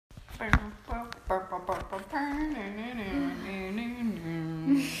Sing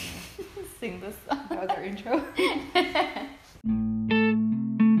this song. That was our intro.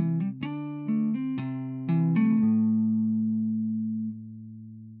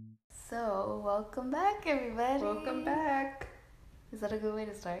 So, welcome back, everybody. Welcome back. Is that a good way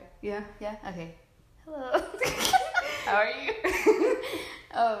to start? Yeah. Yeah? Okay. Hello. How are you?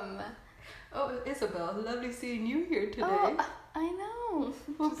 Oh, Isabel, lovely seeing you here today. Oh, I know.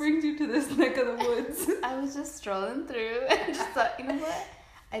 What brings you to this neck of the woods? I was just strolling through and just thought, you know what?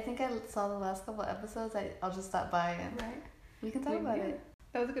 I think I saw the last couple episodes. I'll just stop by and we can talk about it.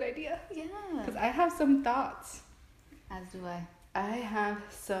 That was a good idea. Yeah. Because I have some thoughts. As do I. I have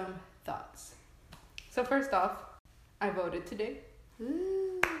some thoughts. So first off, I voted today.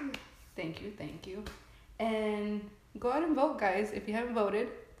 Ooh. Thank you. And go out and vote, guys. If you haven't voted,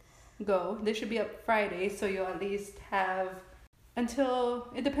 go. This should be up Friday, so you'll at least have until,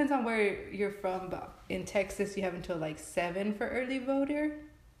 it depends on where you're from, but in Texas you have until like 7 for early voter.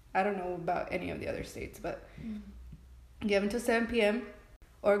 I don't know about any of the other states, but you have until 7 p.m.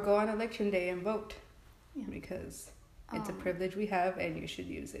 or go on election day and vote. Yeah. Because it's a privilege we have and you should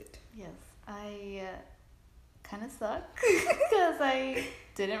use it. Yes. I kind of suck because I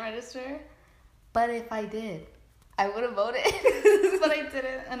didn't register. But if I did, I would have voted. But I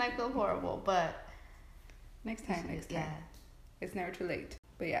didn't, and I feel horrible. But Next time. Yeah. It's never too late.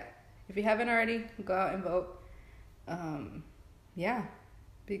 But yeah, if you haven't already, go out and vote. Yeah,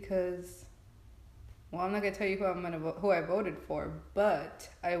 because, well, I'm not gonna tell you who I voted for, but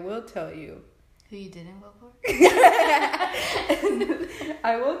I will tell you. Who you didn't vote for?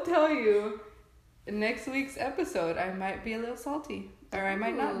 I will tell you, next week's episode, I might be a little salty, or I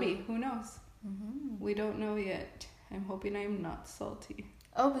might not be. Who knows? Mm-hmm. We don't know yet. I'm hoping I'm not salty.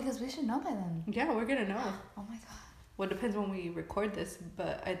 Oh, because we should know by then. Yeah, we're gonna know. Oh my god. Well, it depends when we record this,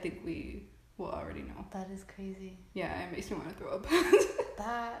 but I think we will already know. That is crazy. Yeah, it makes me want to throw up.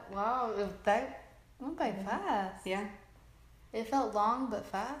 Wow, that went by fast. Yeah, It felt long but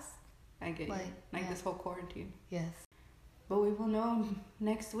fast. I get you. Like this whole quarantine. Yes. But we will know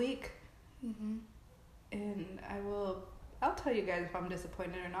next week, Mm-hmm. and I'll tell you guys if I'm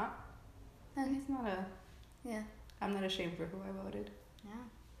disappointed or not. Okay. It's not Yeah. I'm not ashamed for who I voted. Yeah.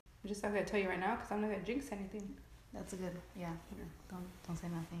 I'm just not gonna tell you right now because I'm not gonna jinx anything. That's a good. Yeah. Don't say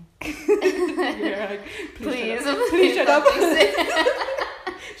nothing. You're like, Please shut up. don't jinx it.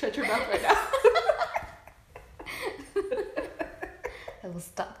 Shut your mouth right now. I will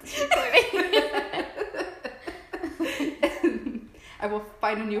stop this recording. I will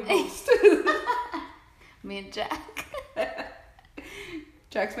find a new host. Me and Jack.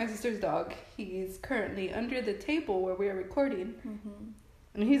 Jack's my sister's dog. He's currently under the table where we are recording. Mm-hmm.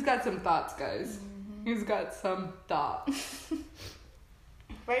 And he's got some thoughts, guys. Mm-hmm. He's got some thoughts.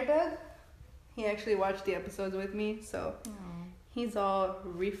 Right, bud? He actually watched the episodes with me, so he's all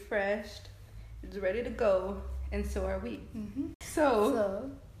refreshed. He's ready to go, and so are we. Mm-hmm.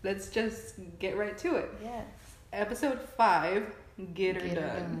 So, let's just get right to it. Yes. Episode 5, Get Her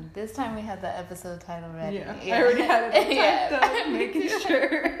Done. This time we had the episode title ready. Yeah, I already had it typed up, Me making too.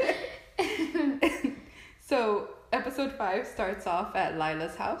 sure. So, episode 5 starts off at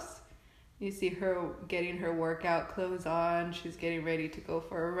Lila's house. You see her getting her workout clothes on. She's getting ready to go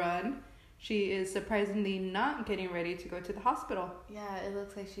for a run. She is surprisingly not getting ready to go to the hospital. Yeah, it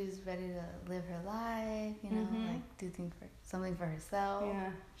looks like she's ready to live her life, you know, Mhm. like do something for herself.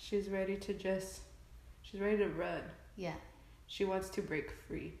 Yeah, she's ready to run. Yeah. She wants to break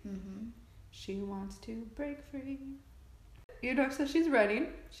free. Mm-hmm. She wants to break free. You know, so she's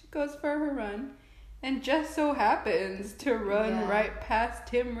running. She goes for her run. And just so happens to run right past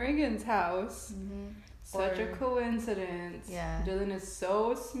Tim Riggins' house. Mm-hmm. Such a coincidence. Yeah. Dylan is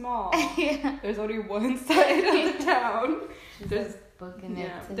so small. Yeah. There's only one side of the town. She's There's like booking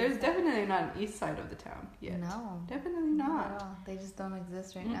it. To there's the definitely not an east side of the town yet. No. Definitely Not at not. all. They just don't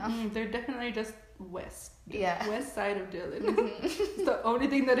exist right now. Mm-mm, they're definitely just west. Yeah. West side of Dylan. Mhm. It's the only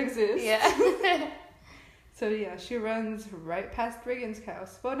thing that exists. Yeah. So yeah, she runs right past Riggins'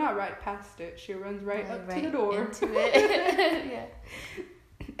 house. Well, not right past it. She runs right up to the door. Into it. Yeah.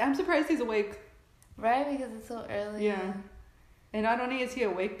 I'm surprised he's awake. Right, because it's so early. Yeah. And not only is he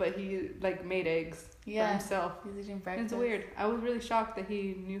awake, but he like made eggs for himself. He's eating breakfast. It's weird. I was really shocked that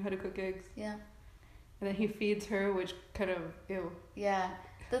he knew how to cook eggs. Yeah. And then he feeds her, which kind of ew. Yeah.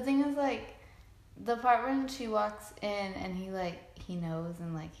 The thing is, like, the part when she walks in and he knows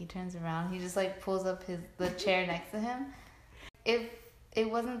and like he turns around, he just like pulls up the chair next to him. If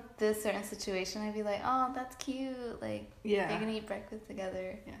it wasn't this certain situation, I'd be like, oh, that's cute. Like, yeah, they can eat breakfast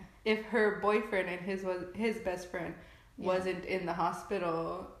together. Yeah. If her boyfriend and his best friend wasn't in the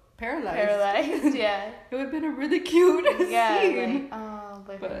hospital paralyzed. Yeah. It would have been a really cute scene. Like, oh,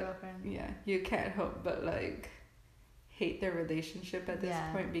 boyfriend, But, girlfriend. yeah, you can't help but like hate their relationship at this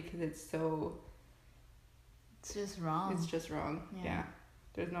point because it's so. It's just wrong. It's just wrong. Yeah.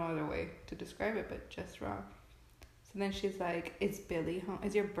 There's no other way to describe it, but just wrong. So then she's like, "Is Billy home?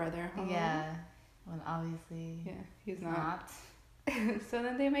 Is your brother home?" Yeah. Well, obviously. Yeah, he's not. not. So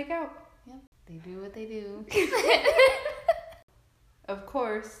then they make out. Yep. They do what they do. Of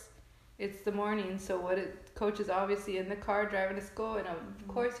course, it's the morning, so Coach is obviously in the car driving to school, and of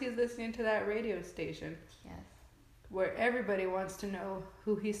course he's listening to that radio station. Yes. Where everybody wants to know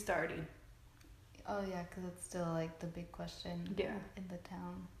who he's starting. Oh, yeah, because it's still, like, the big question in the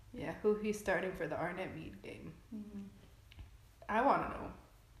town. Yeah, who he's starting for the Arnett Mead game. Mm-hmm. I want to know.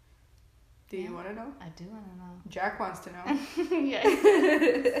 Do you want to know? I do want to know. Jack wants to know. Yeah.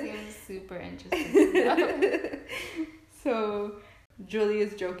 Seems super interesting to know. So, Julie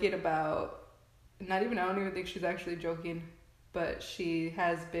is joking about, I don't even think she's actually joking, but she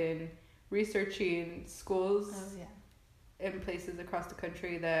has been researching schools in places across the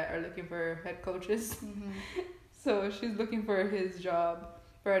country that are looking for head coaches. Mm-hmm. So she's looking for a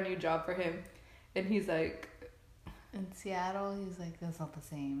new job for him. And he's like... In Seattle, he's like, that's not the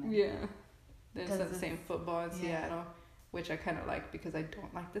same. Yeah. There's not the same football in Seattle, which I kind of like because I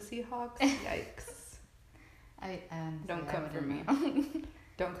don't like the Seahawks. Yikes. I don't come for me.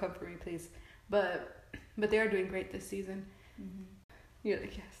 Don't come for me, please. But they are doing great this season. Mm-hmm. You're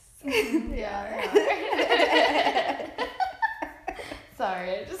like, yes. Yeah. Sorry,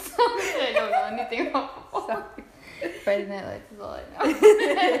 I don't know anything about football. Friday Night Lights is all I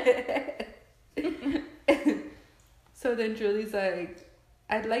know. So then Julie's like,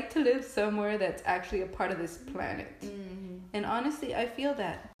 I'd like to live somewhere that's actually a part of this planet. Mm-hmm. And honestly, I feel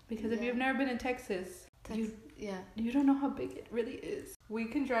that. Because if you've never been in Texas, you don't know how big it really is. We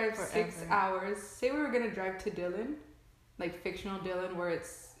can drive 6 hours. Say we were going to drive to Dillon, like fictional Dillon where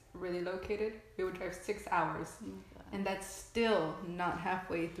it's really located. We would drive 6 hours. And that's still not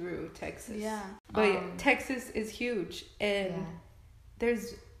halfway through Texas. Yeah. But Texas is huge. And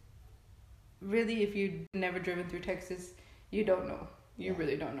there's really, if you've never driven through Texas, you don't know. You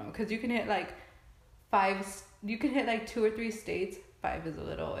really don't know. Because you can hit like 2 or 3 states. 5 is a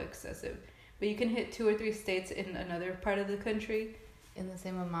little excessive. But you can hit 2 or 3 states in another part of the country. In the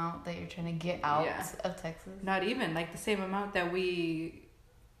same amount that you're trying to get out of Texas? Not even. Like the same amount that we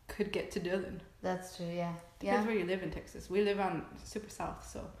could get to Dillon. That's true, yeah. Depends where you live in Texas. We live on super south,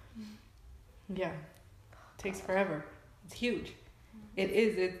 so yeah. Takes forever. It's huge. It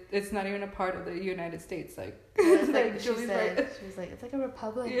is. It's not even a part of the United States. Like, like she said, she was like, it's like a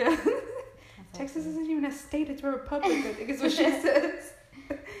republic. Yeah. Texas isn't even a state, it's a republic, I think is what she says.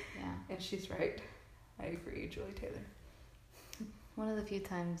 Yeah. And she's right. I agree, Julie Taylor. One of the few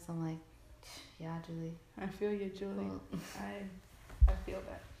times I'm like, yeah, Julie. I feel you, Julie. Well, I feel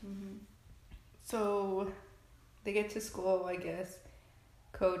that. Mm-hmm. So they get to school, I guess.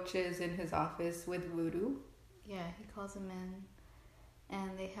 Coach is in his office with Voodoo. Yeah, he calls him in.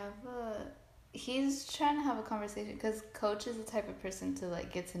 And they have he's trying to have a conversation because Coach is the type of person to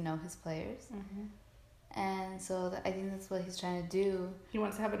like get to know his players. Mm-hmm. And so I think that's what he's trying to do. He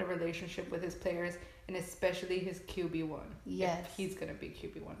wants to have a relationship with his players and especially his QB1. Yes. If he's going to be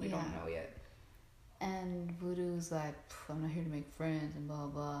QB1. We don't know yet. And Voodoo's like, I'm not here to make friends and blah,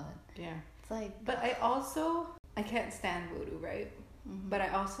 blah. Yeah. It's like... But I can't stand Voodoo, right? Mm-hmm. But I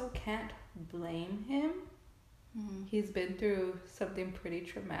also can't blame him. Mm-hmm. He's been through something pretty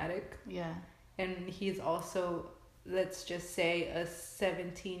traumatic. Yeah. And he's also, let's just say, a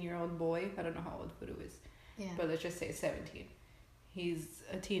 17-year-old boy. I don't know how old Voodoo is. Yeah. But let's just say 17. He's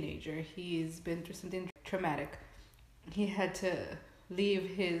a teenager. He's been through something traumatic. He had to leave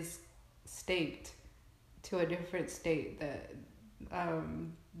his state to a different state that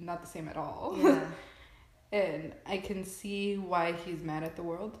not the same at all. Yeah. And I can see why he's mad at the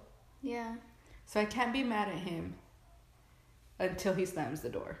world. Yeah. So I can't be mad at him until he slams the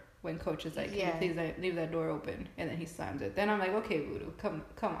door. When Coach is like, can you please leave that door open? And then he slams it. Then I'm like, okay, Voodoo, come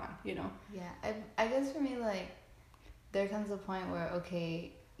on, you know? Yeah. I guess for me, like, there comes a point where,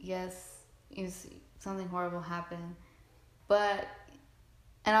 okay, yes, something horrible happened. But,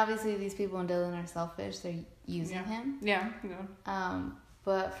 and obviously these people in Dillon are selfish. They're using him. Yeah.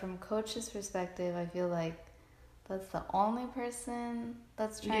 But from Coach's perspective, I feel like that's the only person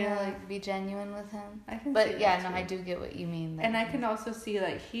that's trying to like be genuine with him. I can see that too. I do get what you mean. And I can also see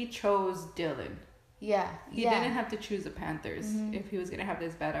like he chose Dillon. Yeah. He didn't have to choose the Panthers if he was gonna have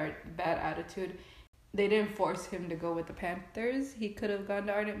this bad attitude. They didn't force him to go with the Panthers. He could have gone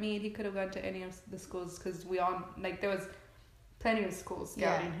to Arnett Mead. He could have gone to any of the schools because we all like there was plenty of schools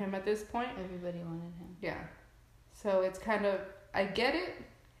scouting him at this point. Everybody wanted him. Yeah. So it's kind of, I get it,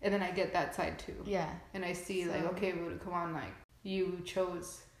 and then I get that side too. Yeah. And I see, like, okay, but come on, like, you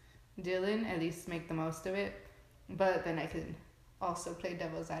chose Dylan, at least make the most of it. But then I can also play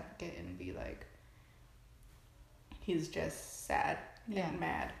devil's advocate and be like, he's just sad and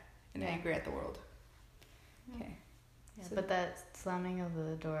mad and angry at the world. Okay. Yeah, so, but that slamming of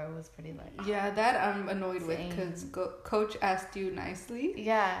the door was pretty like... Yeah, that I'm annoyed with because coach asked you nicely.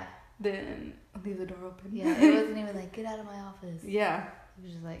 Yeah. Then leave the door open. Yeah, it wasn't even like, get out of my office. Yeah. It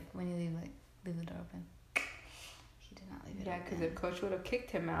was just like, when you leave, like, leave the door open. He did not leave it open. Yeah, because if coach would have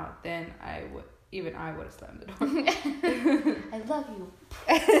kicked him out, then I would have slammed the door. I love you. I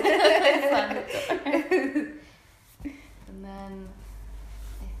slammed the door. And then,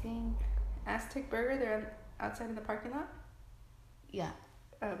 I think... Aztec Burger, they're outside in the parking lot? Yeah.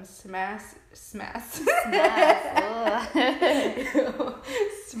 Smash. Smash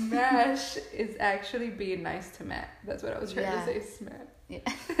is actually being nice to Matt. That's what I was trying to say. Smash. Yeah.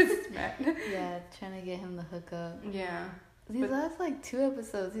 Matt. Yeah, trying to get him the hookup. Yeah. These last like 2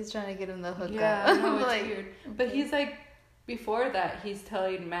 episodes, he's trying to get him the hookup. Yeah, no, it's like, weird. But he's like, before that, he's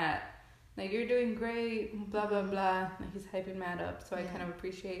telling Matt, like, you're doing great, blah, blah, blah. Like, he's hyping Matt up, so I kind of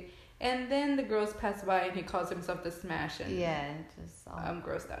appreciate. And then the girls pass by and he calls himself the Smash. And just all... I'm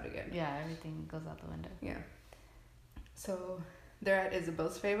grossed out again. Yeah, everything goes out the window. Yeah. So they're at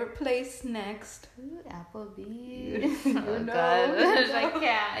Isabel's favorite place next. Ooh, Applebee's. Oh, God. I can't.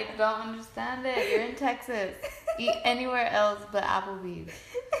 I don't understand it. You're in Texas. Eat anywhere else but Applebee's.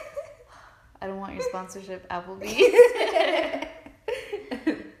 I don't want your sponsorship, Applebee's.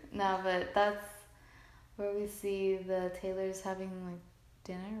 No, but that's where we see the Taylors having, like,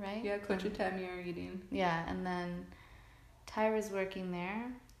 dinner, right? Yeah, Coach and Tammy are eating. Yeah, and then Tyra's working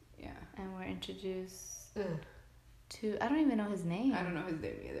there. Yeah. And we're introduced to... I don't even know his name. I don't know his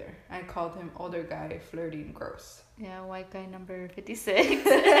name either. I called him older guy, flirting, gross. Yeah, white guy number 56.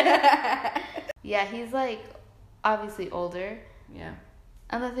 Yeah, he's, like, obviously older. Yeah.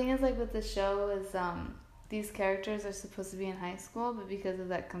 And the thing is, like, with the show is these characters are supposed to be in high school, but because of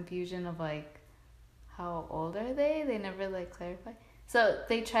that confusion of, like, how old are they never, like, clarify. So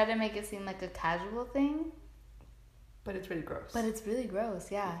they try to make it seem like a casual thing. But it's really gross. But it's really gross,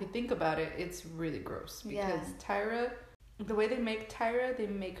 yeah. If you think about it, it's really gross. Because Tyra, the way they make Tyra, they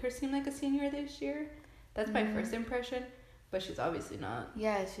make her seem like a senior this year. That's my first impression. But she's obviously not.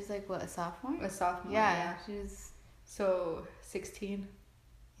 Yeah, she's like, what, a sophomore? A sophomore, yeah. She's... So, 16.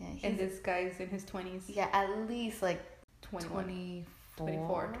 Yeah. And this guy's in his 20s. Yeah, at least like 21.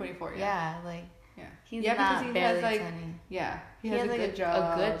 24, yeah. Yeah, like... Yeah. He's not he barely has like 20. Yeah, he has a like good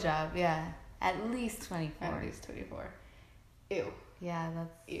job. A good job, yeah. At least 24. At least 24. Ew. Yeah,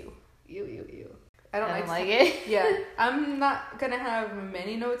 that's ew. I don't like it. Yeah, I'm not gonna have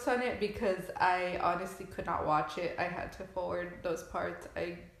many notes on it because I honestly could not watch it. I had to forward those parts.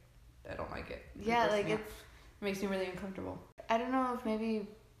 I don't like it. Yeah, like it makes me really uncomfortable. I don't know if maybe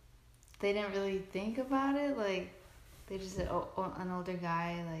they didn't really think about it. Like they just said, an older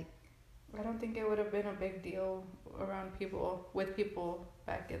guy, like. I don't think it would have been a big deal with people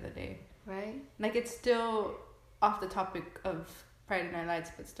back in the day. Right? Like, it's still off the topic of Friday Night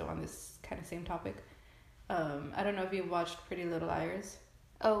Lights, but still on this kind of same topic. I don't know if you watched Pretty Little Liars.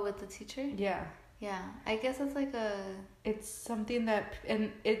 Oh, with the teacher? Yeah. Yeah. I guess it's like It's something that...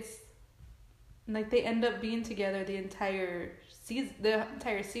 And it's... Like, they end up being together the entire season, the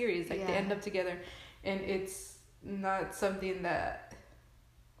entire series. Like, they end up together. And it's not something that...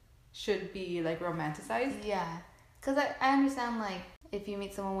 should be like romanticized. Yeah, because I understand like if you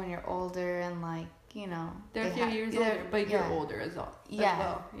meet someone when you're older and like you know they're a few years older, but you're older as well.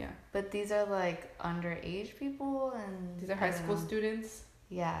 Yeah. But these are like underage people and these are high school students.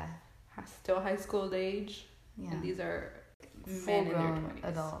 Yeah. Still high school age. Yeah. And these are men in their 20s.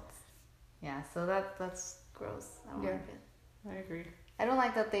 Adults. Yeah, so that's gross. I don't like it. I agree. I don't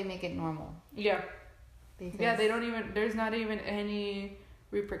like that they make it normal. Yeah. Because they don't even. There's not even any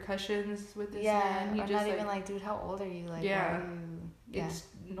repercussions with this man. He or just not even like, dude, how old are you? Like, yeah, it's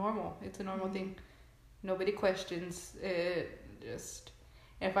normal. It's a normal thing. Nobody questions it. Just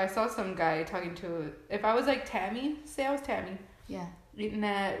if I saw some guy talking to, if I was like Tammy, say I was Tammy, eating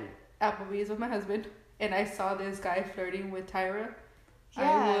at Applebee's with my husband, and I saw this guy flirting with Tyra,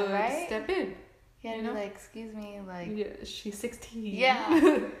 I would step in. Yeah, you know? Like, excuse me, like. Yeah, she's 16.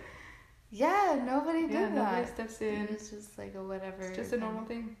 Yeah. Yeah, nobody did that. Nobody steps in. It's just like a whatever. It's just a normal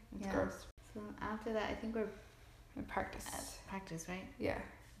thing. It's gross. So after that, I think we're in practice. Practice, right? Yeah.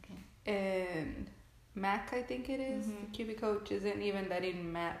 Okay. And Mac, I think it is, the QB coach isn't even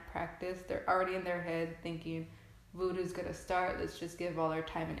letting Matt practice. They're already in their head thinking, voodoo's gonna start. Let's just give all our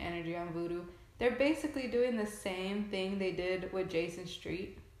time and energy on voodoo. They're basically doing the same thing they did with Jason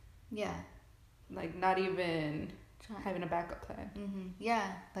Street. Yeah. Like, not even having a backup plan. Mm-hmm. Yeah,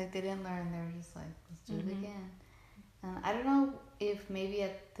 like they didn't learn. They were just like, let's do it again. And I don't know if maybe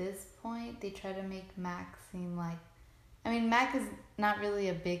at this point they try to make Mac seem like, I mean, Mac is not really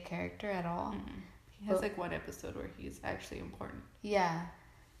a big character at all. He has like one episode where he's actually important. Yeah.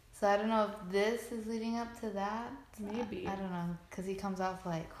 So I don't know if this is leading up to that. Maybe. I don't know, because he comes off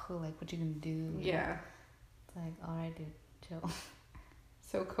like, oh, like, what you gonna do? Yeah. It's like, all right, dude, chill.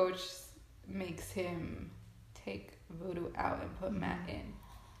 So Coach makes him take voodoo out and put Matt in.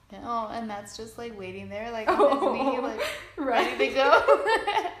 Yeah, oh, and Matt's just like waiting there, like on his knee, like right. ready to go.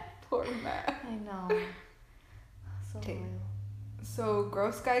 Poor Matt. I know. So loyal. So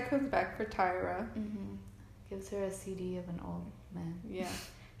Gross Guy comes back for Tyra. Mm-hmm. Gives her a CD of an old man. Yeah.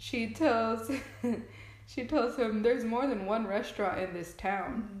 She tells him there's more than one restaurant in this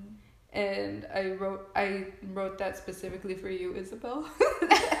town. Mm-hmm. And I wrote that specifically for you, Isabel.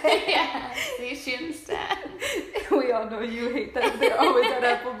 Yeah, see, she understands. We all know you hate that they're always at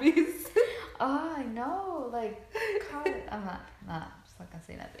Applebee's. Oh, I know. Like, God, I'm just not gonna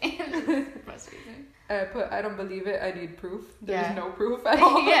say nothing. Just frustrating. I don't believe it. I need proof. There's Yeah. no proof at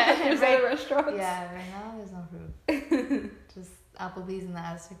all. Yeah, There's right. other restaurants. Yeah, right now there's no proof. Just Applebee's and the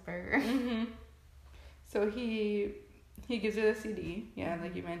Aztec Burger. Mm-hmm. So he gives her the CD. Yeah,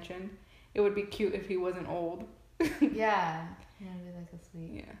 like you mentioned. It would be cute if he wasn't old. Yeah. You know, be like a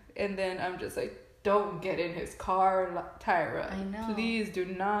sweet. Yeah. And then I'm just like, don't get in his car, Tyra. I know. Please do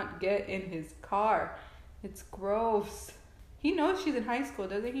not get in his car. It's gross. He knows she's in high school,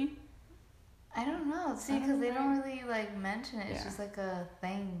 doesn't he? I don't know. See, because they don't really like mention it. It's just like a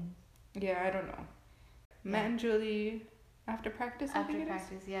thing. Yeah, I don't know. Yeah. Matt and Julie, after practice, I think it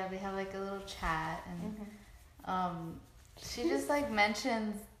is? Yeah, they have like a little chat, and she just like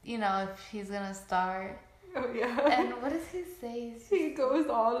mentions, you know, if he's gonna start. Oh yeah. And what does he say? He goes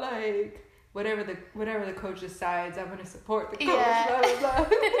all like, whatever the coach decides, I'm gonna support the coach. Yeah. Blah, blah,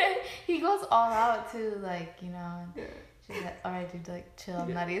 blah. He goes all out too, like, you know. And Yeah. she's like, all right, dude, like, chill,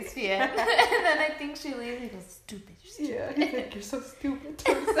 I'm not ESPN. And then I think she leaves. He goes, stupid. You're stupid. Yeah, he's like, you're so stupid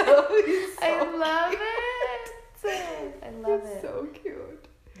to himself. He's so I love it. I love He's it. so cute.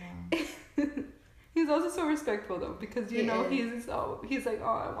 Yeah. He's also so respectful though, because you He know is. he's like,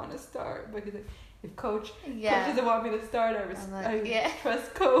 oh, I want to start, but he's like, if coach Yeah. doesn't want me to start, I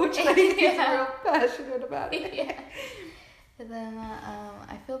trust coach. Like, he's real passionate about it. Yeah. And then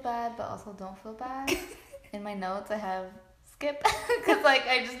I feel bad, but also don't feel bad. In my notes, I have skip because like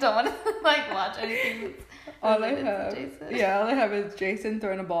I just don't want to like watch anything. All I related to have, Jason. all I have is Jason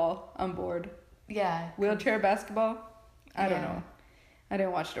throwing a ball on board. Yeah. Wheelchair basketball. I don't Yeah. know. I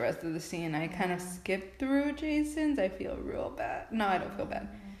didn't watch the rest of the scene. I kind of Yeah. skipped through Jason's. I feel real bad. No, I don't feel bad.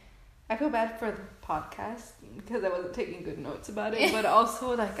 I feel bad for the podcast because I wasn't taking good notes about it, but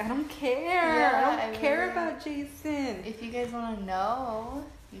also like I don't care. Yeah, I don't care really- about Jason. If you guys want to know,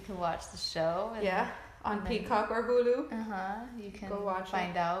 you can watch the show. And On and then- Peacock or Hulu. You can Go watch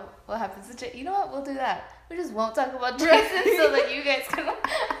find out what happens to Jason. You know what? We'll do that. We just won't talk about Jason so that you guys can watch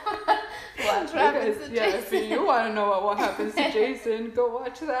what happens to If Jason. you want to know what happens to Jason, go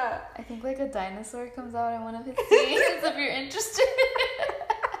watch that. I think like a dinosaur comes out in one of his scenes if you're interested.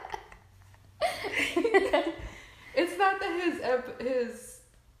 It's not that his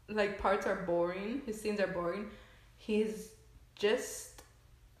like parts are boring. His scenes are boring.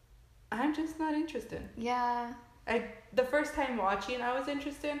 I'm just not interested. Yeah. The first time watching, I was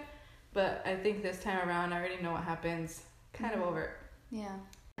interested, but I think this time around, I already know what happens. Kind of over it. Yeah.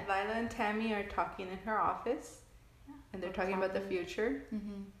 Lila and Tammy are talking in her office, and they're talking about the future.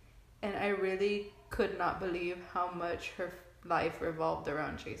 Mm-hmm. And I really could not believe how much her life revolved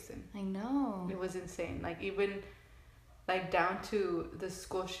around Jason. I know. It was insane. Like, even like down to the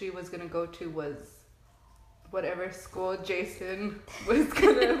school she was gonna go to was whatever school Jason was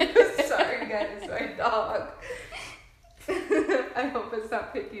gonna. Sorry guys, my dog. I hope it's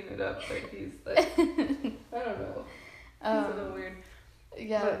not picking it up, but he's like, I don't know. He's a little weird.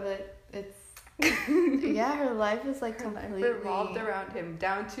 Yeah, but it's yeah, her life is like completely Life revolved around him.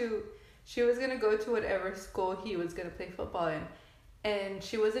 Down to she was gonna go to whatever school he was gonna play football in, and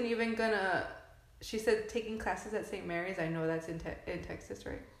she wasn't even gonna. She said taking classes at St. Mary's. I know that's in Texas,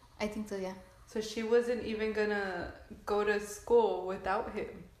 right? I think so, yeah. So she wasn't even gonna go to school without him.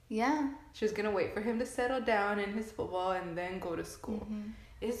 Yeah. She was gonna wait for him to settle down in his football and then go to school. Mm-hmm.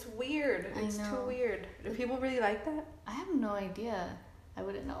 It's weird. It's too weird. Do people really like that? I have no idea. I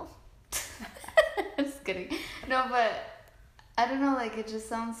wouldn't know. Just kidding. No, but I don't know, like, it just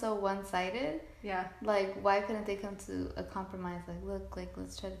sounds so one-sided. Yeah. Like, why couldn't they come to a compromise? Like, look, like,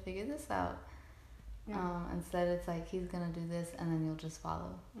 let's try to figure this out. Yeah. Instead, it's like, he's gonna do this, and then you'll just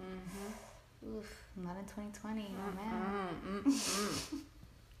follow. Mm-hmm. Oof, not in 2020, oh man.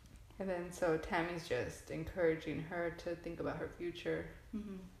 And then, so Tammy's just encouraging her to think about her future.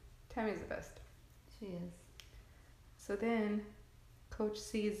 Mm-hmm. Tammy's the best. She is. So then, Coach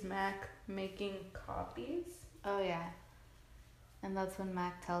sees Mac making copies. Oh, yeah. And that's when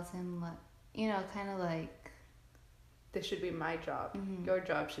Mac tells him, like, you know, kind of like... This should be my job. Mm-hmm. Your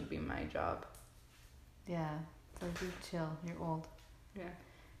job should be my job. Yeah. So you chill. You're old. Yeah.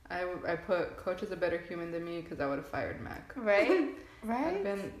 I put, Coach is a better human than me because I would have fired Mac. Right?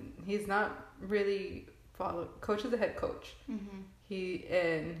 Right? He's not really Coach is the head coach. Mm-hmm.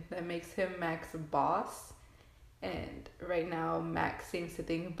 And that makes him Mac's boss. And right now, Mac seems to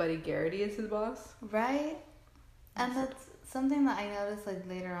think Buddy Garrity is his boss. Right? And that's something that I noticed, like,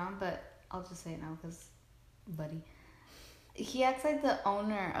 later on, but I'll just say it now because Buddy. He acts like the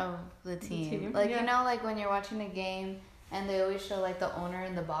owner of the team. Like, you know, like when you're watching a game and they always show, like, the owner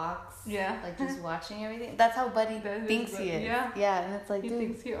in the box. Yeah. Like, just watching everything. That's how Buddy thinks he is. Yeah. Yeah, and it's like, he dude,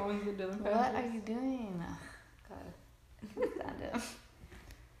 thinks he owns the Dillon family. what are you doing? God, I can't stand him.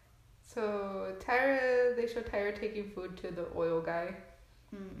 So, they show Tyra taking food to the oil guy.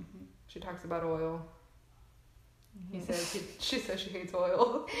 Mm-hmm. She talks about oil. She says she hates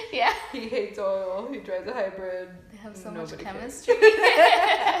oil. Yeah. He hates oil. He drives a hybrid. They have so Nobody much cares. chemistry.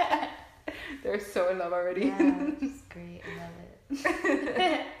 They're so in love already. Yeah, it's great. I love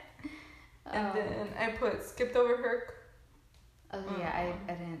it. And then I put skipped over Herc. Oh, yeah,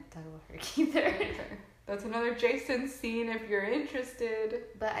 I didn't talk about Herc either. Okay. That's another Jason scene if you're interested.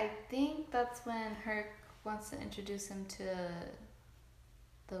 But I think that's when Herc wants to introduce him to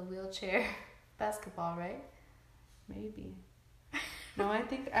the wheelchair basketball, right? Maybe. No, I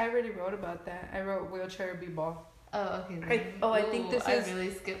think I already wrote about that. I wrote wheelchair b-ball. Oh, okay. I think this is... I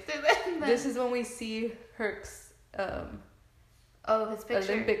really skipped it then. This is when we see Herc's... his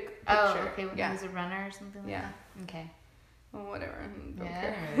picture. Olympic picture. Oh, okay. When yeah. he was a runner or something like that? Okay. Well, whatever. Don't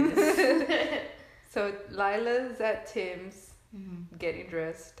Yeah. care. So Lila's at Tim's Mm-hmm. getting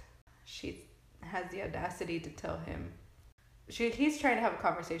dressed. She has the audacity to tell him. He's trying to have a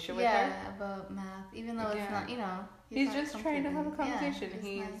conversation with her. Yeah, about math. Even though it's not, you know. He's not just trying to have a comforting. conversation. Yeah,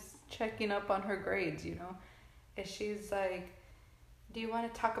 He's nice. checking up on her grades, you know. And she's like, do you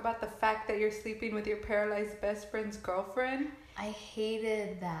want to talk about the fact that you're sleeping with your paralyzed best friend's girlfriend? I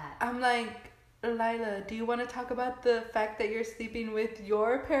hated that. I'm like, Lila, do you want to talk about the fact that you're sleeping with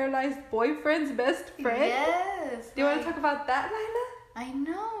your paralyzed boyfriend's best friend? Yes. Do you want to talk about that, Lila? I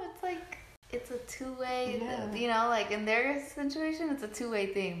know. It's like, it's a two-way, Yeah. you know, like in their situation, it's a two-way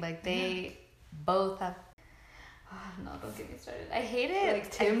thing. Like they both have, no, don't get me started. I hate it.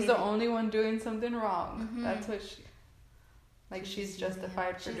 Like Tim's the only one doing something wrong. Mm-hmm. That's what she's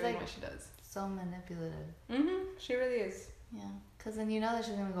justified for she's doing like, what she does. So manipulative. Mm-hmm. She really is. Yeah. Because then you know that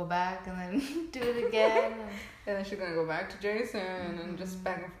she's going to go back and then do it again. And then she's going to go back to Jason and just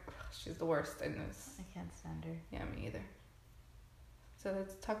back and forth. She's the worst in this. I can't stand her. Yeah, me either. So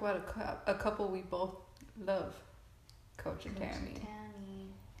let's talk about a couple we both love. Coach and Tammy.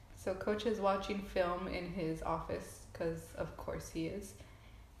 So Coach is watching film in his office because of course he is.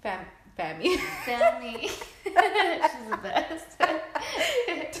 Fammy. Fammy. She's the best.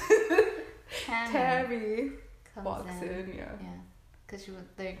 Tammy walks in, yeah. Yeah. Because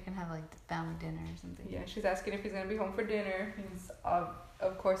they're going to have like the family dinner or something. Yeah, she's asking if he's going to be home for dinner. He's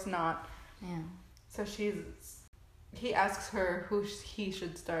of course not. Yeah. So he asks her who he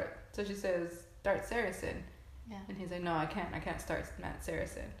should start. So she says, start Saracen. Yeah. And he's like, no, I can't start Matt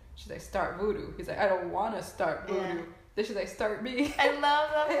Saracen. She's like, start Voodoo. He's like, I don't want to start Voodoo. Yeah. Then she's like, start me. I love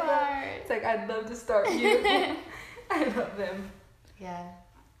that part. It's like, I'd love to start you. I love them. Yeah.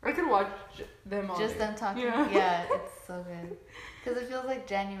 I could watch them all Just day. them talking. Yeah. Yeah, it's so good. Because it feels like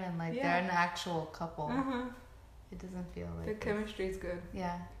genuine, like they're an actual couple. Uh-huh. It doesn't feel like The chemistry is good.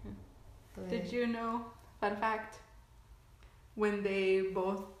 Yeah. Did you know, fun fact, when they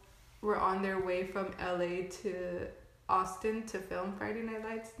both were on their way from LA to Austin to film Friday Night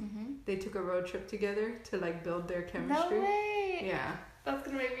Lights, they took a road trip together to like build their chemistry. No way. Yeah. That's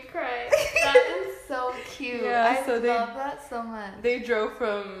gonna make me cry. That is so cute. Yeah, I love that so much. They drove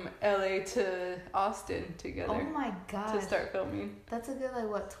from LA to Austin together. Oh my god. To start filming. That's a good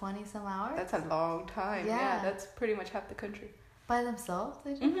 20 some hours? That's a long time. Yeah, that's pretty much half the country. By themselves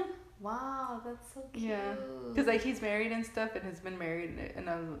they did? Mm-hmm. Wow, that's so cute. Yeah. Because like he's married and stuff and has been married in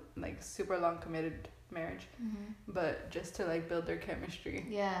a like super long committed marriage. But just to like build their chemistry.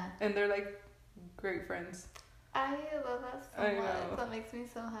 Yeah. And they're like great friends. I love that so I much. know. That makes me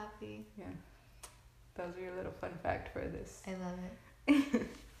so happy. Yeah. Those are your little fun fact for this. I love it.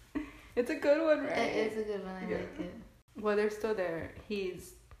 It's a good one, right? It is a good one. I Yeah. like it. Well, they're still there.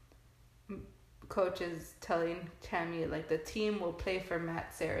 Coach is telling Tammy, like, the team will play for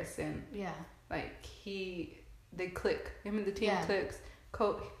Matt Saracen. Yeah. Like, they click. Him and the team Yeah. clicks.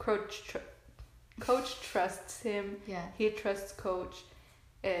 Coach trusts him. Yeah. He trusts Coach,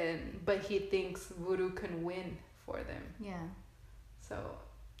 but he thinks Voodoo can win for them. Yeah. So,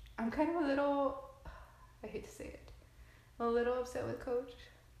 I'm kind of a little, I hate to say it, a little upset with Coach.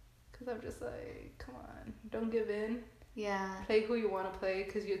 Because I'm just like, come on, don't give in. Yeah. Play who you want to play,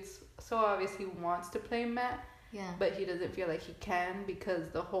 because it's so obvious he wants to play Matt, Yeah. but he doesn't feel like he can because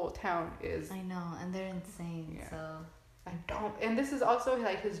the whole town is. I know, and they're insane. Yeah. So. I don't. And this is also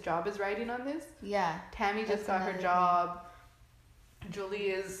like his job is riding on this. Yeah. Tammy just That's got her another job. Julie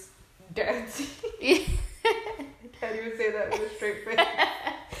is dancing. Yeah. I can't even say that with a straight face.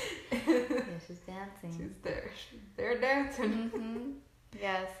 Yeah, she's dancing. She's there. They're dancing. Mm-hmm.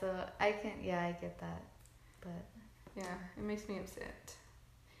 Yeah, so I get that. But Yeah, it makes me upset.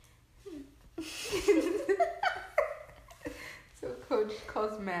 So Coach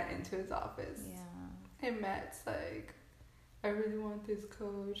calls Matt into his office. yeah. And Matt's like, I really want this,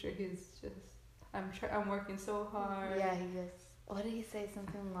 Coach. Or he's just, I'm working so hard. Yeah, he goes, what did he say?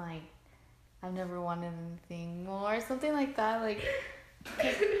 Something like, I've never wanted anything more. Something like that. Like,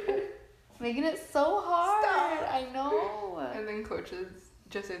 making it so hard. Stop. I know. And then Coach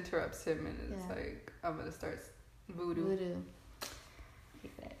just interrupts him and is Yeah. like, I'm gonna start voodoo. Voodoo.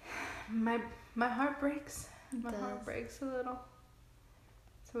 Keep it. My heart breaks. It My heart does. breaks a little.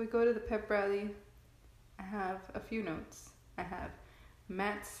 So we go to the pep rally. I have a few notes. I have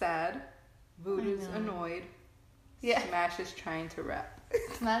Matt's sad, Voodoo's know. annoyed, Yeah. Smash is trying to rap.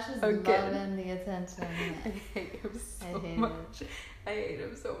 Smash is Again. loving the attention. I hate him so hate much. it. I hate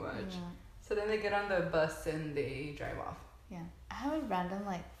him so much. Yeah. So then they get on the bus and they drive off. Yeah. I have a random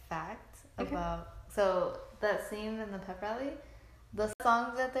fact Okay. about that scene in the pep rally. The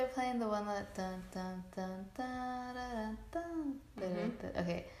songs that they're playing, the one that dun dun dun dun dun dun dun, Mhm. dun.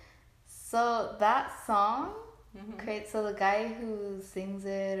 Okay. So that song Mm-hmm. creates the guy who sings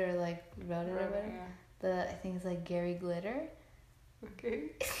it or wrote it or whatever. Yeah. I think it's Gary Glitter. Okay.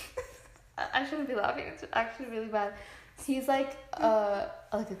 I shouldn't be laughing. It's actually really bad. He's like a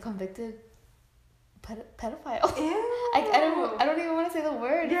convicted pedophile. Ew. I don't even want to say the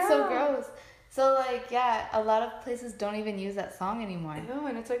word. It's so Yeah. gross. So a lot of places don't even use that song anymore. Ew,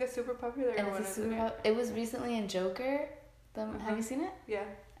 and it's like a super popular And one. it's a isn't super. It was recently in Joker. Have you seen it? Yeah.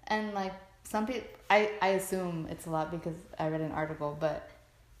 And some people, I assume it's a lot because I read an article, but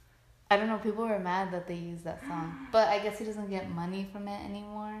I don't know. People were mad that they used that song, but I guess he doesn't get money from it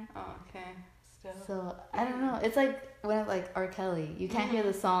anymore. Oh, okay. Still. So I don't know. It's like when R. Kelly, you can't hear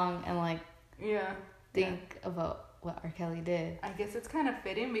the song and Yeah. think about what R. Kelly did. I guess it's kind of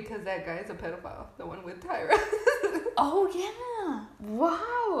fitting because that guy's a pedophile, the one with Tyra. Oh yeah!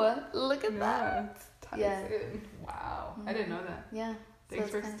 Wow! Look at that. Ties Yeah. in. Wow. I didn't know that. Yeah. Thanks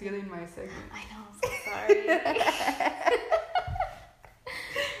it's for kinda- stealing my segment. I know. I'm so sorry.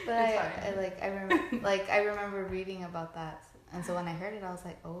 But I remember reading about that, and so when I heard it, I was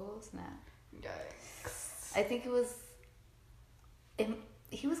like, oh snap! Yikes. I think it was.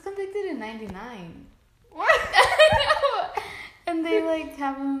 He was convicted in '99. What? And they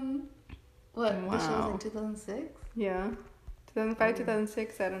have him. What? The show Wow. was in 2006. Yeah. 2005,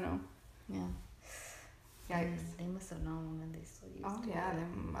 2006, I don't know. Yeah. Yikes. They must have known when they still used Oh, it. yeah, they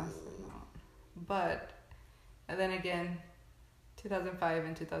must have known. But, and then again, 2005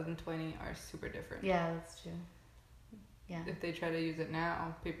 and 2020 are super different. Yeah, that's true. Yeah. If they try to use it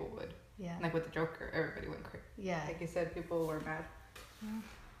now, people would. Yeah. Like with the Joker, everybody went crazy. Yeah. Like you said, people were mad. Yeah.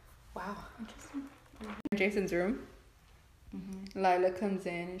 Wow. Interesting. In Jason's room, Mm-hmm. Lila comes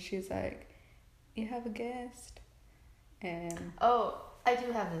in and she's like, you have a guest. And Oh, I do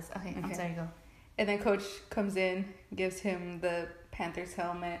have this. Okay, I'm Okay. sorry. Go. then Coach comes in, gives him the Panthers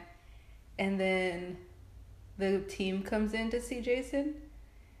helmet. And then the team comes in to see Jason.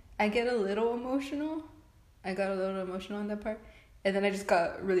 I get a little emotional. I got a little emotional on that part. And then I just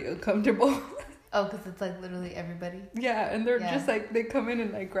got really uncomfortable. Oh, because it's literally everybody. Yeah, and they're Yeah. just they come in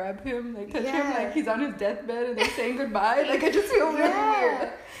and grab him, touch him Yeah. like he's on his deathbed and they're saying goodbye. I just feel really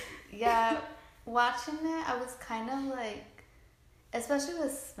weird. Yeah. Watching it, I was kind of especially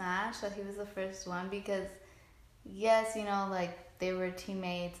with Smash, that he was the first one, because yes, they were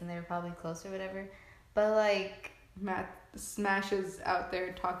teammates and they were probably close or whatever, but Matt Smashes out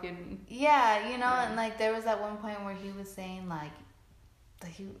there talking. yeah, Yeah. and there was that one point where he was saying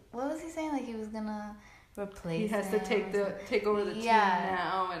what was he saying? He was gonna replace he has to him. take over the team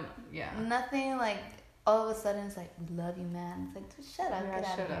now, and Nothing like all of a sudden it's like, we love you, man. It's like, just shut up, get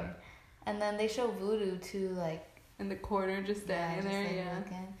out of here. And then they show Voodoo too, like in the corner, just standing there,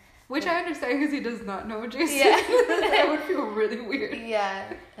 looking. Which I understand because he does not know Jason. Yeah. That would feel really weird. Yeah,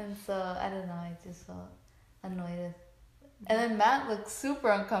 and so I don't know. I just felt annoyed. And then Matt looked super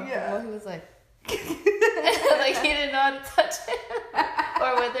uncomfortable. Yeah. He was like, like he didn't know how to touch him,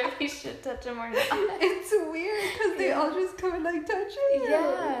 or whether he should touch him or not. It's weird because they all just come and like touch him.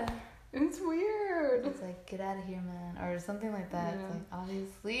 Yeah. It's weird. It's like, get out of here, man, or something like that. Yeah. It's like,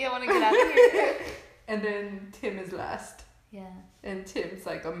 obviously, I want to get out of here. And then Tim is last. Yeah. And Tim's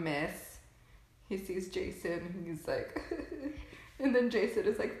like a mess. He sees Jason. He's like, and then Jason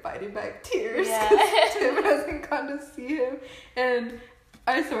is like fighting back tears. Yeah. Tim hasn't gone to see him, and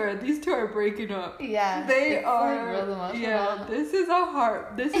I swear these two are breaking up. Yeah. They are. Like real emotional. Yeah. This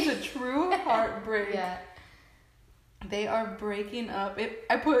is a true heartbreak. Yeah. They are breaking up.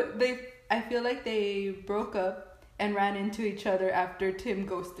 I feel like they broke up and ran into each other after Tim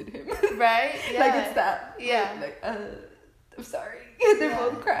ghosted him. Right? Yeah. Like it's that. Yeah. Like, I'm sorry. And they're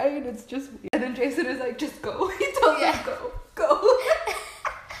both crying. It's just weird. And then Jason is like, just go. He told me go.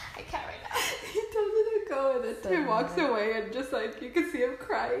 I can't right now. He told me to go. And then So Tim walks weird. away and just like, you can see him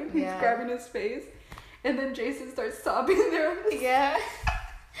crying. He's Yeah. grabbing his face. And then Jason starts sobbing there. Yeah.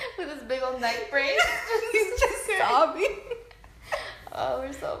 With his big old neck brace. He's just sobbing. Oh,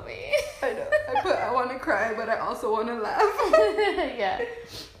 we're so mean. I know. I want to cry, but I also want to laugh. Yeah.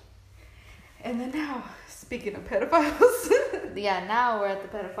 And then now, speaking of pedophiles. Yeah, now we're at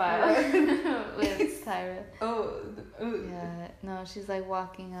the pedophile with Tyra. Yeah, no, she's like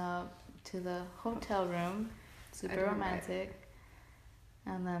walking up to the hotel room, super romantic.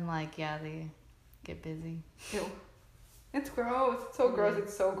 And then like, they get busy. Ew. It's gross. It's so gross. Yeah.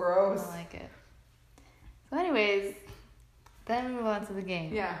 It's so I gross. don't like it. So anyways, then we move on to the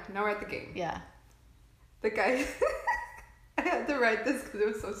game. Yeah, now we're at the game. Yeah. The guy, I had to write this because it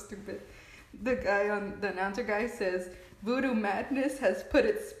was so stupid. The announcer guy says, Voodoo Madness has put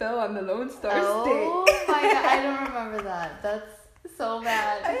its spell on the Lone Star State. Oh my god, I don't remember that. That's so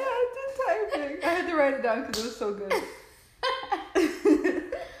bad. I had to type it. I had to write it down because it was so good.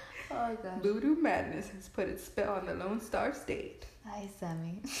 Oh gosh. Voodoo Madness has put its spell on the Lone Star State. Hi,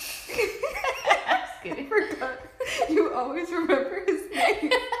 Sammy. Just I kidding. forgot. You always remember his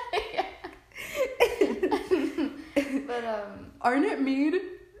name. But Arnett Mead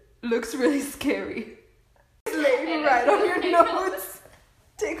looks really scary. It's laying right on your notes.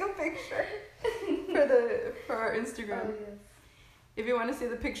 Take a picture for our Instagram. oh, yes. If you want to see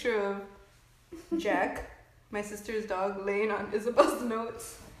the picture of Jack, my sister's dog, laying on Isabel's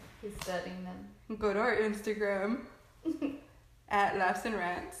notes, He's studying them. go to our Instagram at Laughs and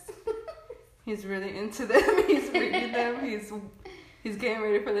Rants. He's really into them. He's reading them. He's getting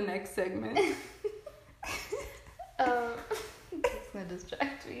ready for the next segment. It's gonna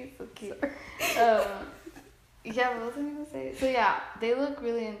distract me. So cute. Yeah, what was I gonna say? So yeah, they look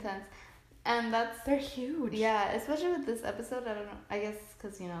really intense, and They're huge. yeah, especially with this episode. I don't know. I guess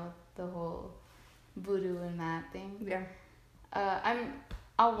because the whole voodoo and Matt thing. Yeah.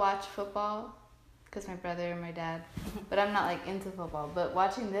 I'll watch football because my brother and my dad, but I'm not like into football. But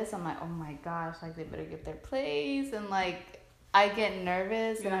watching this, I'm like, oh my gosh, like they better get their plays, and like I get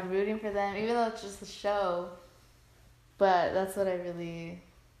nervous and I'm rooting for them, even though it's just a show. But that's what I really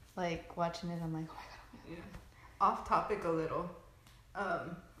like watching it. I'm like, oh my god. Yeah. Off topic a little.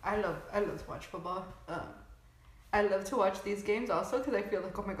 I love to watch football. I love to watch these games also because I feel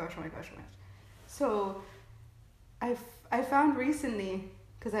like, oh my gosh. So, I found recently,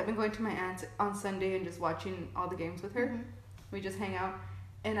 because I've been going to my aunt's on Sunday and just watching all the games with her. Mm-hmm. We just hang out.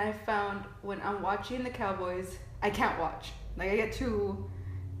 And I found when I'm watching the Cowboys, I can't watch. Like I get too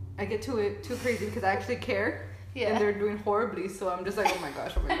crazy because I actually care. Yeah. And they're doing horribly, so I'm just like, oh my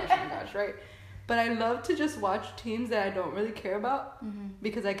gosh, right? But I love to just watch teams that I don't really care about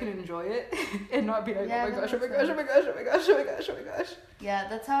because I can enjoy it and not be like, Yeah, oh my gosh. Yeah,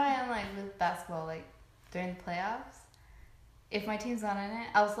 that's how I am like with basketball. Like during the playoffs, if my team's not in it,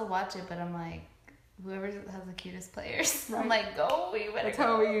 I'll still watch it. But I'm like, whoever has the cutest players, Right. I'm like, go, you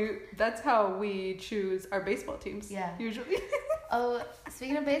better That's how we choose our baseball teams. Yeah. Usually. Oh,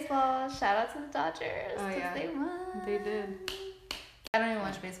 speaking of baseball, shout out to the Dodgers. Oh, 'cause yeah. they won. They did. I don't even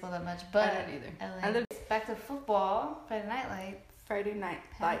watch baseball that much, but I don't either. LA. I live Back to football, Friday Night Lights, Friday night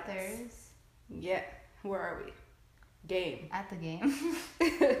lights. Panthers Yeah. Where are we? Game. at the game.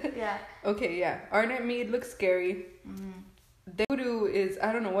 Yeah. Okay, yeah. Arnett Mead looks scary. Mm-hmm. Voodoo is,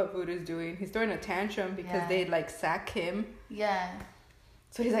 I don't know what Voodoo's doing. He's throwing a tantrum because Yeah. they like sack him. Yeah.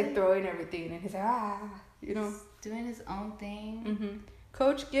 So he's like throwing everything, and he's like, you know. He's doing his own thing. Mm-hmm.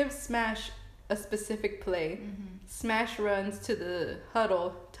 Coach gives Smash a specific play. Mm-hmm. Smash runs to the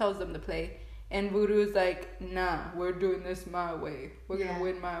huddle, tells them to play. And Voodoo's like, nah, we're doing this my way. We're going to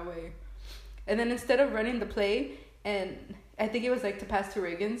win my way. And then instead of running the play, and I think it was like to pass to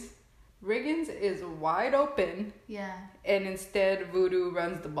Riggins is wide open. Yeah. And instead, Voodoo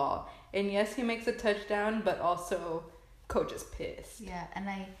runs the ball. And yes, he makes a touchdown, but also Coach is pissed. Yeah, and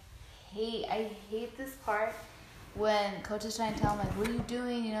I hate this part when Coach is trying to tell him, like, what are you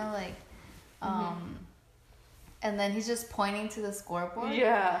doing? You know, like, and then he's just pointing to the scoreboard.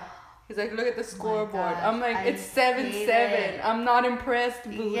 Yeah. He's like, look at the scoreboard. Gosh, I'm like, it's 7-7. I'm not impressed,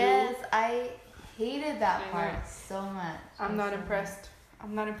 Voodoo. Yes, I hated that part so much. I'm not impressed.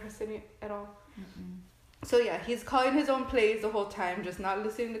 I'm not impressed in it at all. Mm-mm. So yeah, he's calling his own plays the whole time, just not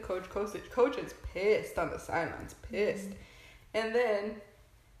listening to Coach. Coach is pissed on the sidelines, pissed. And then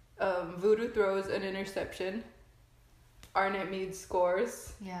Voodoo throws an interception. Arnett Meade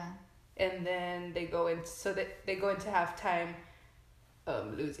scores. Yeah. And then they go into halftime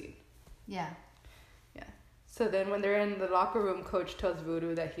losing. Yeah. Yeah. So then when they're in the locker room, Coach tells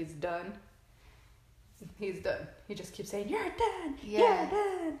Voodoo that he's done. He's done. He just keeps saying, "You're done. Yeah. You're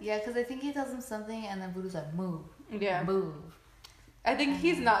done." Yeah, because I think he tells him something, and then Voodoo's like, "Move." Yeah. Move. I think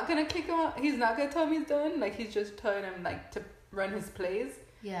he's not gonna kick him out. He's not gonna tell him he's done. Like, he's just telling him like to run his plays.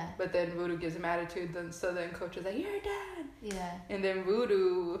 Yeah. But then Voodoo gives him attitude. Then Coach is like, "You're done." Yeah. And then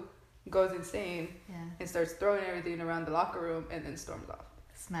Voodoo goes insane. Yeah. And starts throwing everything around the locker room, and then storms off.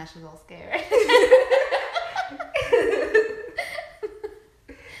 Smash is all scared.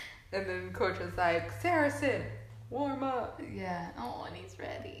 And then Coach was like, "Saracen, warm up." Yeah. Oh, and he's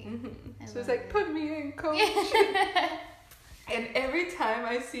ready. Mm-hmm. So he's like, "Put me in, Coach." And every time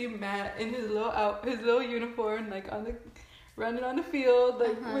I see Matt in his little uniform, like running on the field,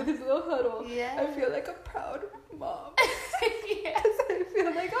 like with his little huddle, I feel like a proud mom. Yes. I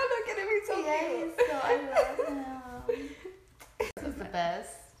feel like, oh, look at him, he's so cute. So I love him. This is the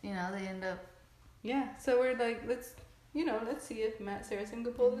best. You know, they end up. Yeah. So we're like, let's see if Matt Saracen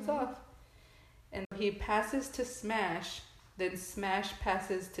can pull this off. And he passes to Smash, then Smash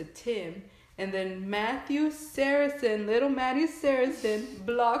passes to Tim, and then Matthew Saracen, little Matty Saracen,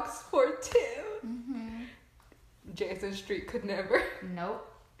 blocks for Tim. Mm-hmm. Jason Street could never. Nope.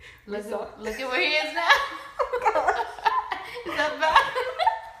 Look at where he is now. Is that bad?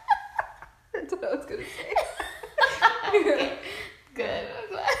 That's what I was gonna say. Okay. Good. I'm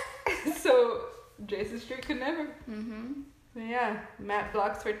glad. So Jason Street could never. Mm-hmm. Yeah, Matt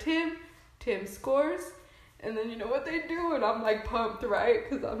blocks for Tim. Tim scores. And then you know what they do? And I'm like pumped, right?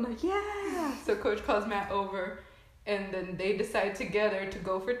 Because I'm like, yeah. So Coach calls Matt over. And then they decide together to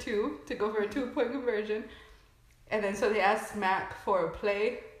go for a 2-point conversion. And then so they ask Mac for a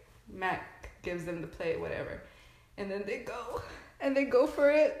play. Mac gives them the play, whatever. And then they go. And they go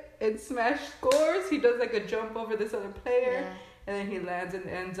for it. And Smash scores. He does like a jump over this other player. Yeah. And then he lands in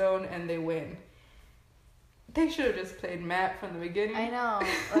the end zone and they win. They should have just played Matt from the beginning. I know.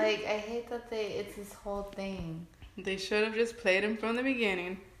 Like, I hate that it's this whole thing. They should have just played him from the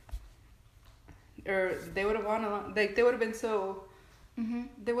beginning. Or they would have won a lot. Like, they would have been so... Mm-hmm.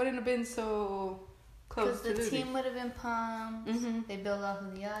 They wouldn't have been so close to losing. Because the team would have been pumped. Mm-hmm. They build off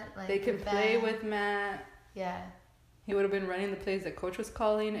of the yacht. Like, they could play with Matt. Yeah. He would have been running the plays that Coach was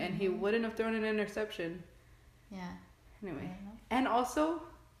calling, and he wouldn't have thrown an interception. Yeah. Anyway. And also,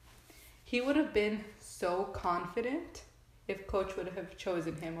 he would have been so confident if Coach would have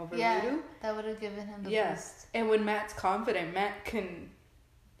chosen him over Voodoo. That would have given him the boost. And when Matt's confident, Matt can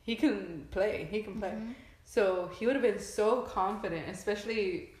play. He can play. Mm-hmm. So he would have been so confident,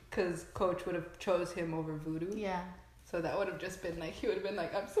 especially because Coach would have chose him over Voodoo. Yeah. So that would have just been like, he would have been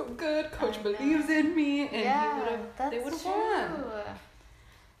like, I'm so good. Coach believes in me. And they would have won.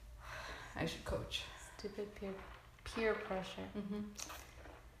 I should coach. Stupid peer pressure. Mm-hmm.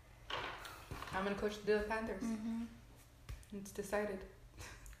 I'm going to coach the Panthers. Mm-hmm. It's decided.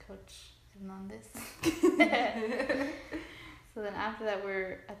 Coach is on this. So then after that,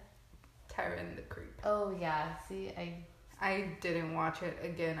 we're at Tyrann the Creep. Oh, yeah. See, I didn't watch it.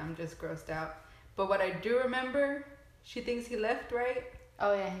 Again, I'm just grossed out. But what I do remember, she thinks he left, right?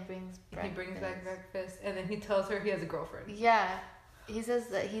 Oh, yeah. He brings back breakfast. And then he tells her he has a girlfriend. Yeah. He says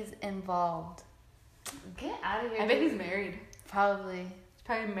that he's involved. Get out of here. I bet he's married. Probably. He's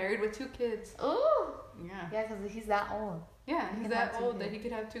probably married with 2 kids. Ooh. Yeah. Yeah, because he's that old. Yeah, he's that old that he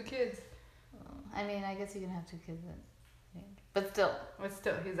could have 2 kids. I mean, I guess you can have 2 kids. But still.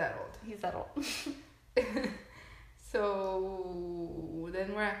 He's that old. He's that old. So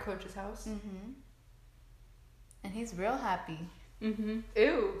then we're at Coach's house. Mm-hmm. And he's real happy. Mm-hmm.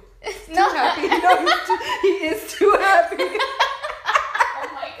 Ew. No. Too happy. No, he is too happy. Oh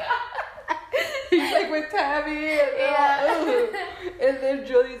my god. He's like with Tammy. And, Yeah. and then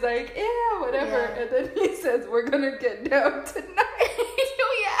Julie's like, yeah, whatever. Yeah. And then he says, we're going to get down tonight.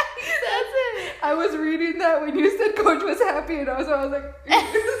 Oh yeah, he says it. I was reading that when you said Coach was happy, and I was like,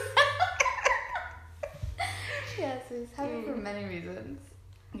 Yes, he's happy for many reasons.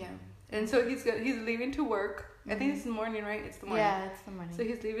 yeah. And so he's leaving to work. I think it's the morning, right? It's the morning. Yeah, it's the morning. So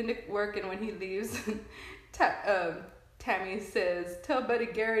he's leaving to work, and when he leaves, Tammy says, "Tell Buddy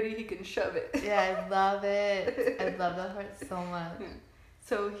Garrity he can shove it." Yeah, I love it. I love that part so much. Yeah.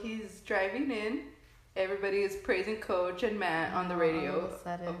 So he's driving in. Everybody is praising Coach and Matt on the radio,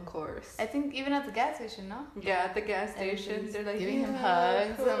 of course. I think even at the gas station, no? Yeah, at the gas station, they're like giving him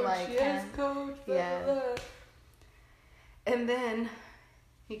hugs Coach, and like, yes, Coach. Blah, yeah. blah, blah. And then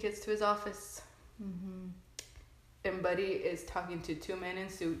he gets to his office, and Buddy is talking to two men in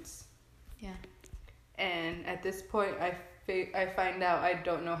suits. Yeah. And at this point, I find out I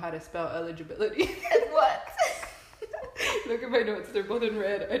don't know how to spell eligibility. What? Look at my notes; they're both in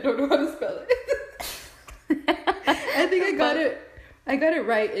red. I don't know how to spell it. I think I got it. I got it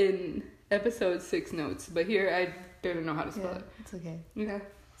right in episode 6 notes, but here I didn't know how to spell it. It's okay. Yeah.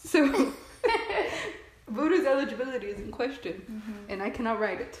 So Voodoo's eligibility is in question, and I cannot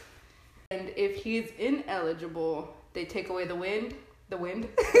write it. And if he's ineligible, they take away the wind. The wind.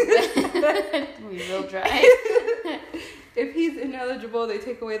 We will drive. If he's ineligible, they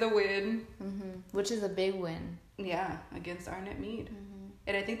take away the win. Which is a big win. Yeah, against Arnett Mead.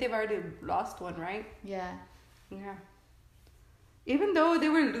 And I think they've already lost one, right? Yeah. Yeah. Even though they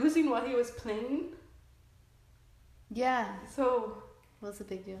were losing while he was playing. Yeah. So. What's the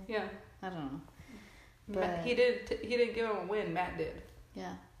big deal? Yeah. I don't know. But he didn't give him a win. Matt did.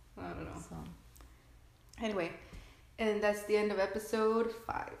 Yeah. I don't know. So. Anyway, and that's the end of episode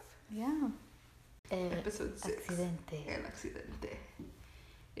 5. Yeah. Episode 6. Accidente. El accidente.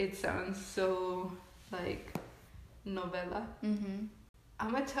 It sounds so like novela.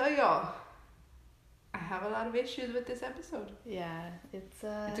 I'm gonna tell y'all, I have a lot of issues with this episode. Yeah, it's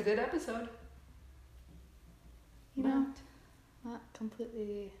a good episode. You know, not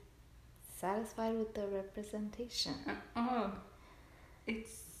completely satisfied with the representation.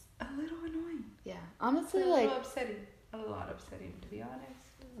 It's a little annoying. Yeah, honestly, a little upsetting. A lot upsetting, to be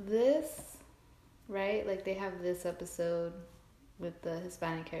honest. This, right? Like they have this episode with the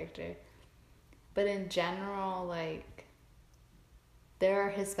Hispanic character, but in general, like there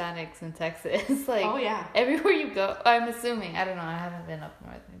are Hispanics in Texas. Like, oh yeah, everywhere you go. I'm assuming. I don't know. I haven't been up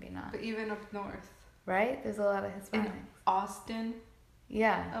north. Maybe not. But even up north, right? There's a lot of Hispanics. In Austin.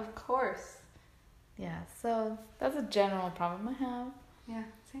 Yeah. Of course. Yeah. So that's a general problem I have. Yeah.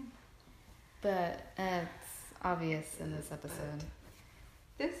 Same. But it's obvious in this episode.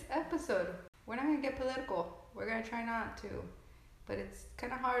 This episode, we're not gonna get political. We're gonna try not to, but it's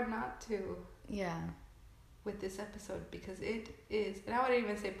kind of hard not to. Yeah. With this episode, because it is, and I wouldn't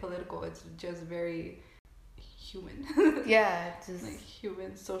even say political, it's just very human. Yeah, just like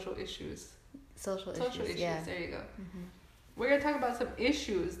human social issues. Social issues, yeah. There you go. We're gonna talk about some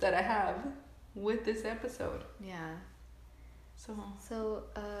issues that I have with this episode. Yeah. So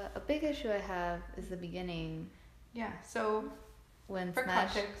a big issue I have is the beginning. Yeah. So when for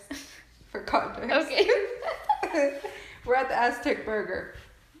Smash... context. For context. Okay. We're at the Aztec Burger.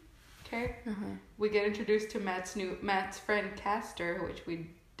 Okay. We get introduced to Matt's friend Castor, which we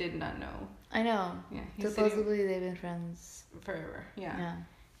did not know. I know. Yeah. Supposedly they've been friends forever. Yeah.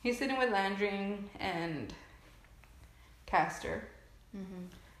 He's sitting with Landry and Castor.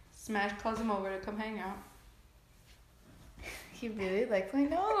 Smash calls him over to come hang out. He really likes my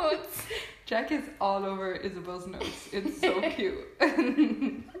notes. Jack is all over Isabel's notes. It's so cute.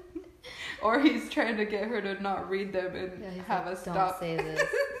 Or he's trying to get her to not read them and have us stop. Don't say this.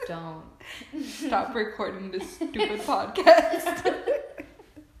 Don't. Stop recording this stupid podcast.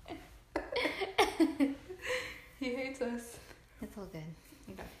 He hates us. It's all good.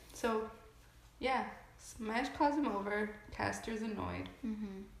 Okay. So, yeah. Smash calls him over. Castor's annoyed.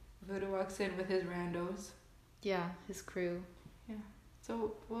 Voodoo walks in with his randos. Yeah, his crew. Yeah.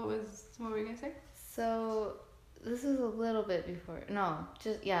 So, what were you going to say? So... This is a little bit before,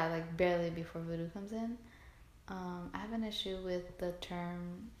 like barely before Voodoo comes in. I have an issue with the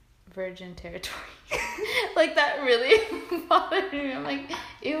term virgin territory. Like that really bothered me. I'm like,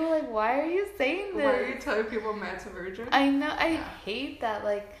 ew, like why are you saying this? Why are you telling people Matt's a virgin? I know, I hate that.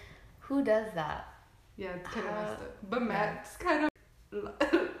 Like, who does that? Yeah, it's kind of messed up. But Matt's kind of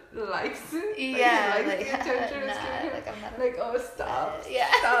likes it. Yeah, like the attention is like I'm not like, oh, stop, yeah,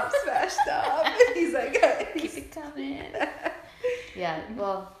 stop, Smash, stop. And he's like, keep it coming. Yeah,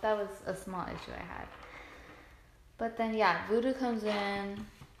 well, that was a small issue I had. But then, yeah, Voodoo comes in.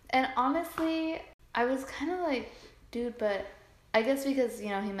 And honestly, I was kind of like, dude, but I guess because, he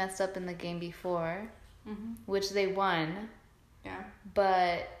messed up in the game before, which they won. Yeah.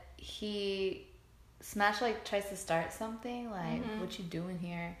 But Smash, like, tries to start something, like, what you doing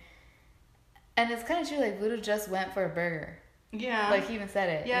here? And it's kind of true, like, Voodoo just went for a burger. Yeah. Like, he even said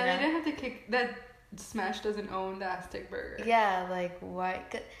it. Yeah, they didn't have to kick... That Smash doesn't own the Aztec burger. Yeah, like, why?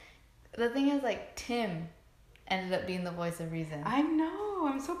 The thing is, like, Tim ended up being the voice of reason. I know.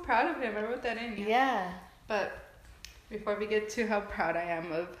 I'm so proud of him. I wrote that in. Yeah. But before we get to how proud I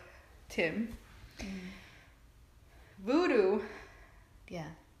am of Tim, Voodoo... Yeah.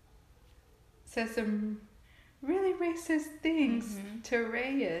 says some really racist things to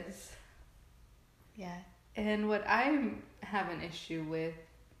Reyes. Yeah. And what I have an issue with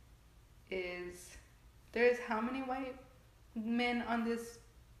is there's how many white men on this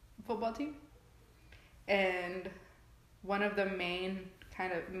football team? And one of the main,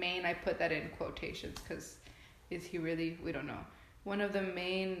 I put that in quotations because is he really, we don't know. One of the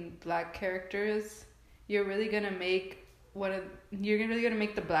main black characters, you're really going to make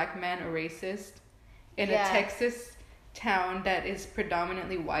the black man a racist in a Texas town that is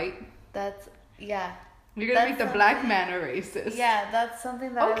predominantly white. You're going to make the black man a racist. Yeah, that's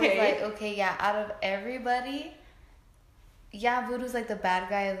something that I was like, okay, yeah, out of everybody, Voodoo's like the bad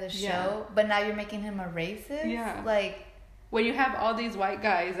guy of the show, but now you're making him a racist? Yeah. Like, when you have all these white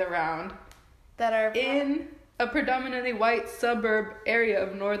guys around that are in a predominantly white suburb area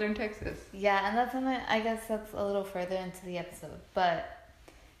of northern Texas. Yeah, and that's something, I guess that's a little further into the episode. But,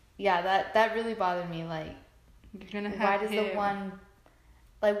 yeah, that really bothered me. Like, you're gonna have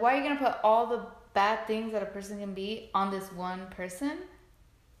why are you going to put all the bad things that a person can be on this one person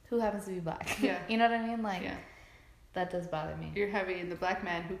who happens to be black? Yeah. You know what I mean? Like, that does bother me. You're having the black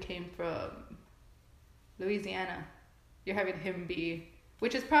man who came from Louisiana. You're having him be...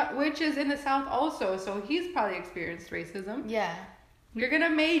 Which is in the South also, so he's probably experienced racism. Yeah. You're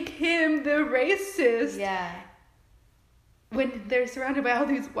gonna make him the racist. Yeah. When they're surrounded by all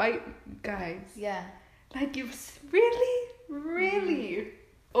these white guys. Yeah. Like, you really?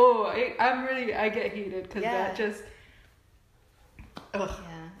 Oh, I get heated because that just... Ugh.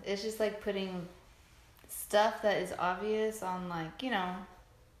 Yeah, it's just like putting stuff that is obvious on, like,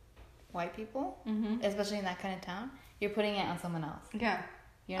 white people, especially in that kind of town. You're putting it on someone else. Yeah.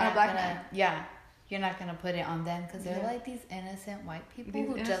 You're not man. Yeah. You're not gonna put it on them because they're like these innocent white people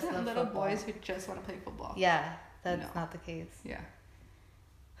who just love little football. boys who just want to play football. Yeah, that's not the case. Yeah.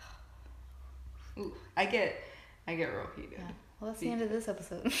 Ooh, I get real heated. Yeah. Well, that's the end of this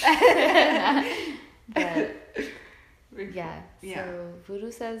episode. But so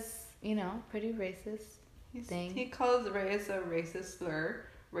Voodoo says, pretty racist thing. He calls Reyes a racial slur.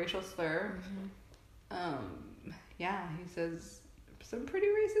 He says some pretty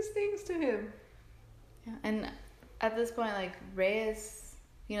racist things to him. Yeah, and at this point, like, Reyes,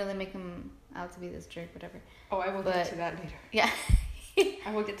 they make him out to be this jerk, whatever. Oh, I will get to that later. Yeah.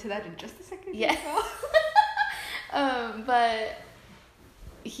 I will get to that in just a second. Yeah. But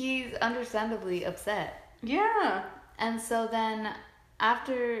he's understandably upset. Yeah. And so then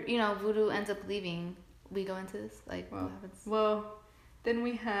after, Voodoo ends up leaving, we go into this, like, what happens? Well, then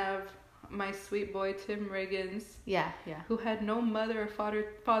we have my sweet boy Tim Riggins. Yeah. Who had no mother or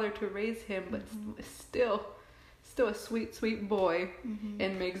father to raise him, but still a sweet, sweet boy,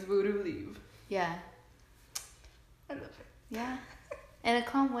 and makes Voodoo leave. Yeah. I love it. Yeah. In a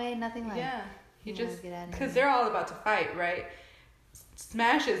calm way, nothing like... Yeah. He just... Because they're all about to fight, right?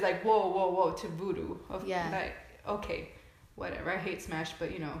 Smash is like, whoa, to Voodoo. Yeah. Like, okay, whatever. I hate Smash,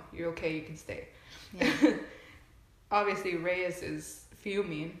 but, you're okay, you can stay. Yeah. Obviously, Reyes is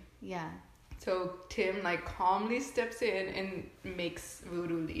fuming. Yeah. So Tim, like, calmly steps in and makes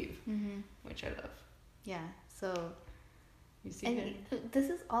Voodoo leave, which I love. Yeah, so... You see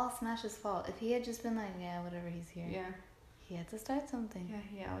this is all Smash's fault. If he had just been like, yeah, whatever, he's here. Yeah. He had to start something. Yeah,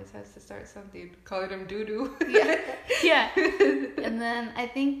 he always has to start something. Calling him doo-doo. Yeah. And then I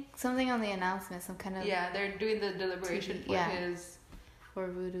think something on the announcement, some kind of... Yeah, they're doing the deliberation for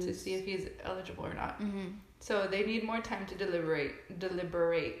Voodoo. To see if he's eligible or not. So they need more time to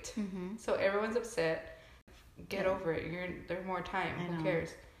deliberate. So everyone's upset. Get over it. There's more time. Who cares?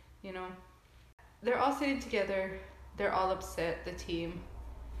 They're all sitting together. They're all upset, the team.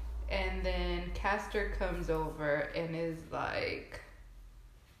 And then Castor comes over and is like...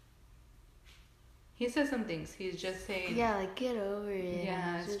 He says some things. He's just saying... Yeah, like, get over it.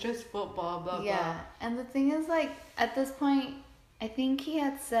 Yeah, it's just football, blah, yeah. blah. And the thing is, like, at this point, I think he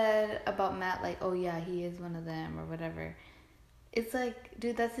had said about Matt, like, oh, yeah, he is one of them or whatever. it's like,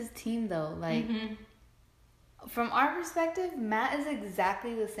 dude, that's his team though. Like, Mm-hmm. from our perspective, Matt is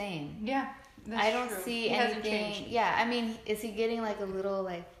exactly the same. Yeah, that's I don't true. see He hasn't anything. changed. Yeah, I mean, is he getting like a little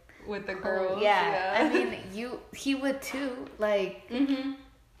like With the cold? girls. Yeah. I mean, he would too. Like, Mm-hmm.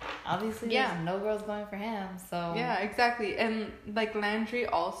 obviously, Yeah. there's no girls going for him. So Yeah, exactly. And like Landry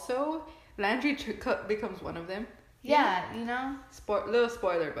also, Landry becomes one of them. yeah, you know. Little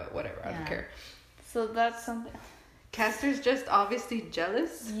spoiler, but whatever. I Yeah. don't care. So that's something. Castor's just obviously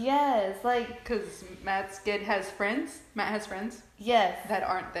jealous Yes, like because Matt has friends yes, that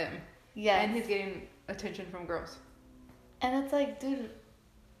aren't them. yes, And he's getting attention from girls. and it's like, dude,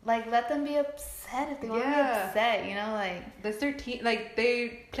 like let them be upset if they want to be Yeah. upset. You know, like That's their team. Like,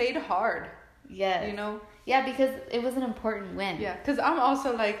 they played hard, yes, you know? yeah, because it was an important win. Yeah, because I'm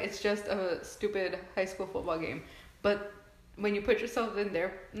also like, it's just a stupid high school football game. But when you put yourself in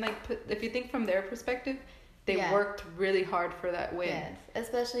there, like, if you think from their perspective, they Yeah. worked really hard for that win. Yes,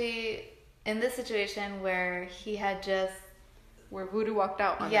 especially in this situation where he had just Where Voodoo walked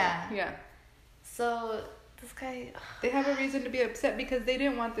out on Yeah. them. Yeah. so this guy. They have a reason to be upset because they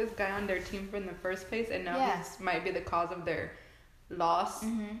didn't want this guy on their team from the first place, and now Yeah. this might be the cause of their loss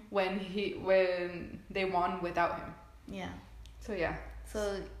Mm-hmm. when they won without him. Yeah. So yeah, So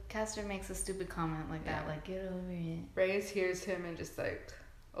Castor makes a stupid comment like that, Yeah. like get over it. Reyes hears him and just like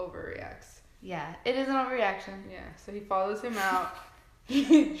overreacts. Yeah, it is an overreaction. Yeah, so he follows him out.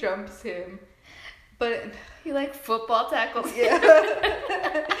 He jumps him, but He like football tackles. yeah,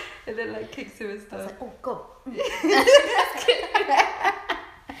 and then like kicks him and I was stuff. like, oh, go.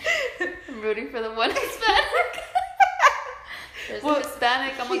 I'm rooting for the one Hispanic. There's Well, a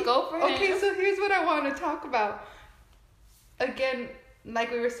Hispanic. I'm gonna go for him. Okay, so here's what I want to talk about. Again,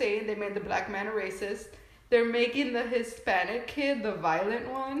 like we were saying, they made the black man a racist. They're making the Hispanic kid the violent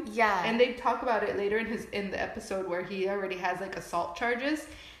one. Yeah. And they talk about it later in the episode where he already has like assault charges.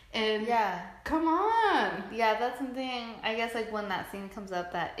 And yeah. come on. Yeah, that's something, I guess, like when that scene comes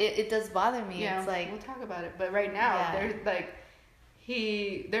up that it does bother me. Yeah, It's like, we'll talk about it. But right now, Yeah. they're like,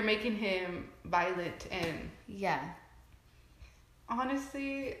 they're making him violent, and yeah.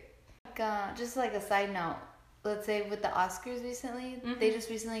 honestly, Just like a side note, let's say with the Oscars recently, Mhm. they just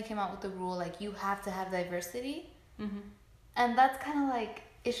recently came out with the rule like you have to have diversity. mm-hmm. And that's kind of like,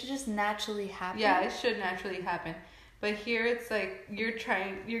 it should just naturally happen. Yeah, it should naturally happen. But here it's like you're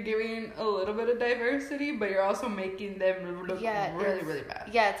giving a little bit of diversity, but you're also making them look really, really bad.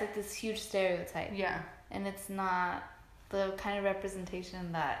 Yeah, it's like this huge stereotype. Yeah. And it's not the kind of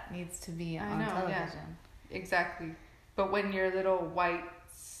representation that needs to be I on know, yeah. television. Exactly. But when your little white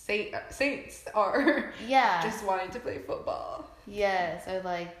saints are Yeah. just wanting to play football. Yes, or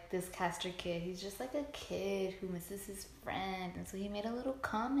like this Castor kid. He's just like a kid who misses his friend, and so he made a little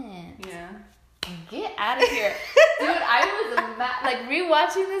comment. Yeah. Get out of here. Dude, I was mad. Like,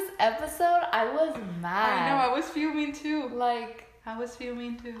 rewatching this episode, I was mad. I know, I was fuming too. Like, I was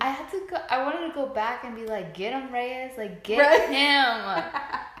fuming too. I had to go. I wanted to go back and be like, get him, Reyes. Like, get Right.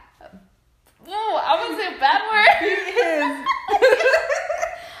 him. Whoa, I was saying a bad word. He is.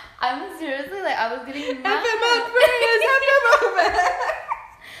 I was seriously, like, I was getting mad. Have him up, Reyes. Have him up.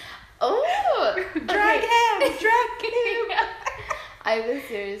 Oh. Drag him. I was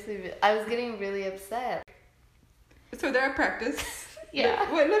seriously, I was getting really upset. So they're at practice.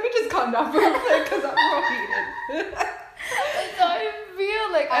 Yeah. Wait, let me just calm down for a second because I'm real heated. That's how I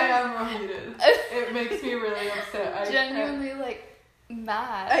feel. Like, I am real heated. It makes me really upset. genuinely, like,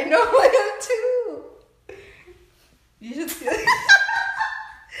 mad. I know I am too. You should see it.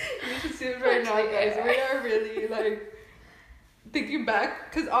 You should see it right now, guys. We are really like thinking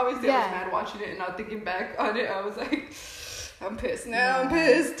back because obviously I was Yeah. mad watching it and not thinking back on it. I was like, I'm pissed now. I'm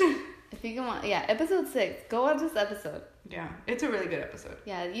pissed. If you can watch, yeah, episode 6. Go watch this episode. Yeah, it's a really good episode.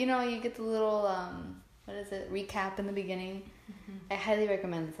 Yeah, you know, you get the little what is it, recap in the beginning. I highly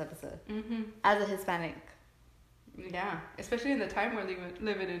recommend this episode Mhm. as a Hispanic. Yeah, especially in the time we're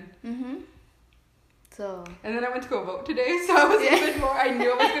living in. So And then I went to go vote today, so I was Yeah. even more. I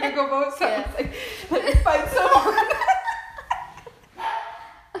knew I was gonna go vote, so I Yeah. was like, let's find someone.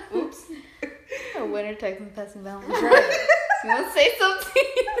 Oops. a winter Texans passing down. You want to say something?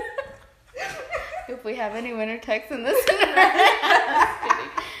 If we have any winter Texans listeners, I'm just kidding.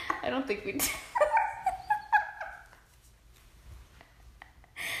 I don't think we do.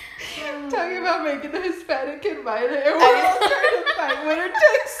 Talking about making the Hispanic kid violent, and we're all trying to find winter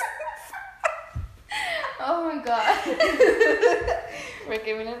Texans. Oh my god. We're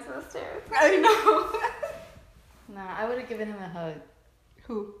giving him some stairs. I know. Nah, I would have given him a hug.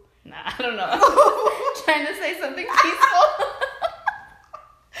 Who? Nah, I don't know. Trying to say something peaceful.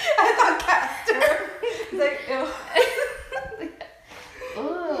 I thought Castor. It's like, ew.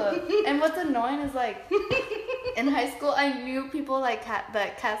 like in high school, I knew people like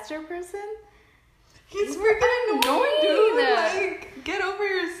that Castor person. He's freaking annoying, dude. Like, get over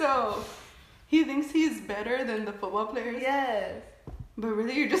yourself. He thinks he's better than the football players. Yes. But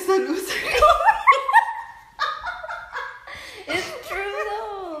really, you're just a loser. It's true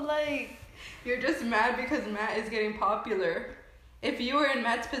though. Like, you're just mad because Matt is getting popular. If you were in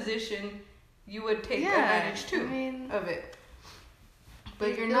Matt's position, you would take advantage too of it.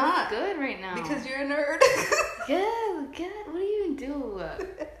 But you're not good right now because you're a nerd. What do you even do?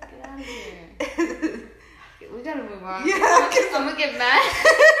 Get out of here. We gotta move on. Yeah, I'm gonna get mad.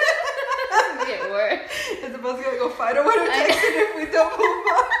 I'm gonna get worse. It's supposed to go fight over the Texan if we don't move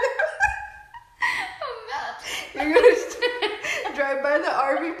on. I'm You're gonna drive by the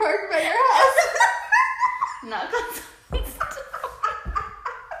RV park by your house. Not that.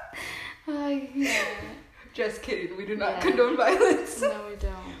 Just kidding. We do not condone violence. No, we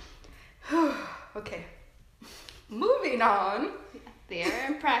don't. Okay. Moving on. They're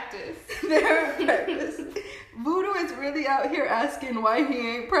in practice. Voodoo is really out here asking why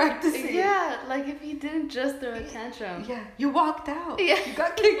he ain't practicing. Yeah, like if he didn't just throw a tantrum. Yeah, you walked out. Yeah. You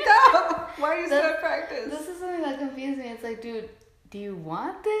got kicked out. Why are you still at practice? This is something that confused me. It's like, dude, do you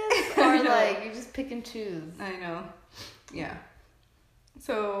want this? Or like, you just pick and choose? I know. Yeah.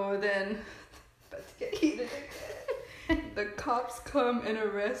 So then, about to get heated again. The cops come and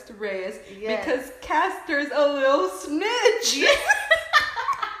arrest Reyes because Castor's a little snitch.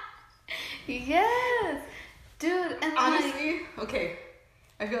 Yes. Dude, and honestly, okay,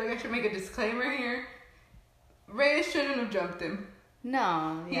 I feel like I should make a disclaimer here. Reyes shouldn't have jumped him.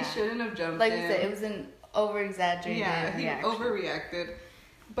 No, He shouldn't have jumped him. Like you said, it was an over-exaggerated he reaction. overreacted.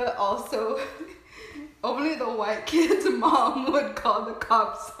 But also, only the white kid's mom would call the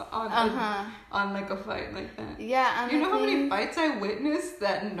cops on like a fight like that. Yeah, you know how many fights I witnessed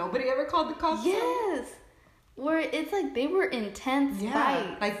that nobody ever called the cops? Yes. Where it's like they were intense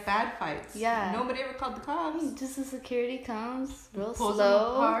fights. Like bad fights. Yeah. Nobody ever called the cops. Just the security comes real pulls slow.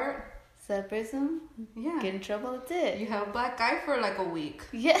 them apart. Separates them. Yeah. Get in trouble, that's it. You have a black guy for like a week.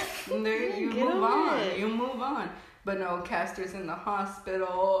 Yeah. And there you move on. You move on. But no, Castor's in the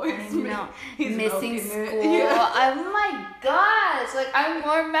hospital. He's missing school. Yeah. Oh my gosh. Like, I'm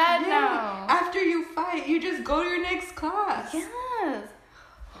more mad now. After you fight, you just go to your next class. Yes.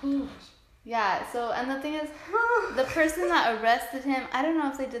 Yeah, so, and the thing is, the person that arrested him, I don't know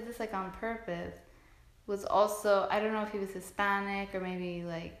if they did this, like, on purpose, was also, I don't know if he was Hispanic or maybe,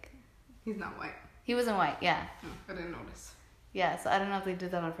 like... He's not white. He wasn't white, yeah. No, I didn't notice. Yeah, so I don't know if they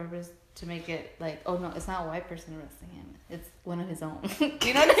did that on purpose to make it, like, oh, no, it's not a white person arresting him. It's one of his own.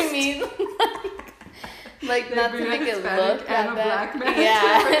 You know what I mean? Like, not to make it look that bad.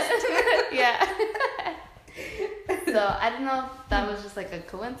 Yeah. So, I don't know if that was just like a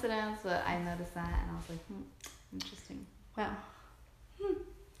coincidence, but I noticed that and I was like, interesting. Wow.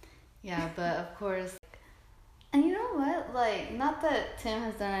 Yeah, but of course. And you know what? Like, not that Tim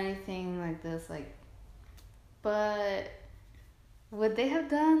has done anything like this, like, but would they have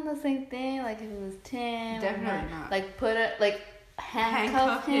done the same thing? Like, if it was Tim? Definitely not. Like,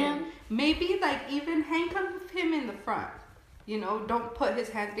 handcuff him? Maybe, like, even handcuff him in the front. You know, don't put his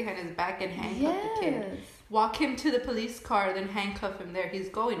hands behind his back and handcuff the kid. Walk him to the police car, then handcuff him there. He's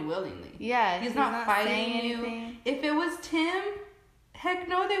going willingly. Yeah, he's not fighting you. If it was Tim, heck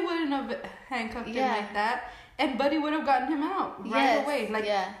no, they wouldn't have handcuffed him like that. And Buddy would have gotten him out right away. Like,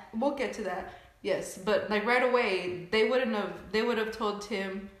 we'll get to that. Yes, but like right away, they would have told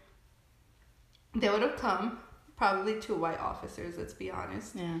Tim. They would have come, probably two white officers. Let's be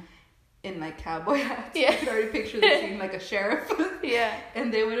honest. Yeah. In like cowboy hats. Yeah. I could already picture the scene like a sheriff. Yeah.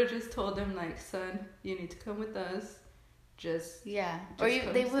 And they would have just told him like, son, you need to come with us. Or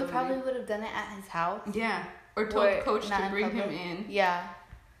they probably would have done it at his house. Yeah. Or told Coach to bring him in. Yeah.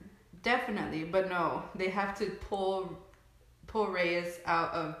 Definitely. But no, they have to pull Reyes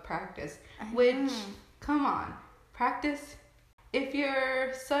out of practice. Which, come on. Practice. If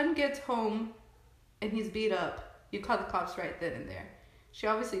your son gets home and he's beat up, you call the cops right then and there. She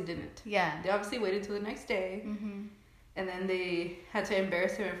obviously didn't. Yeah. They obviously waited till the next day. Mm-hmm. And then they had to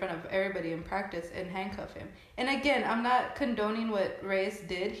embarrass him in front of everybody in practice and handcuff him. And again, I'm not condoning what Reyes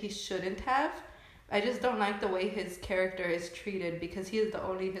did. He shouldn't have. I just don't like the way his character is treated because he is the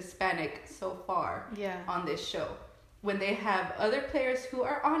only Hispanic so far on this show. When they have other players who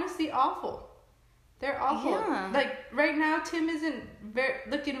are honestly awful. They're awful. Yeah. Like, right now, Tim isn't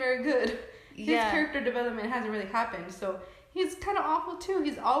looking very good. His character development hasn't really happened, so... He's kind of awful, too.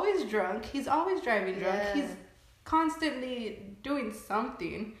 He's always drunk. He's always driving drunk. Yeah. He's constantly doing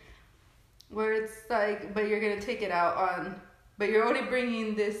something where it's like, but you're going to take it out on... But you're only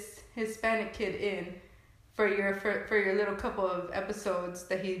bringing this Hispanic kid in for your little couple of episodes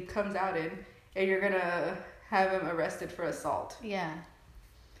that he comes out in, and you're gonna have him arrested for assault. Yeah.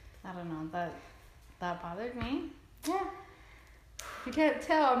 I don't know. That bothered me. Yeah. You can't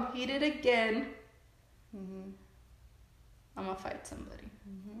tell. I'm heated again. Mhm. I'm gonna fight somebody.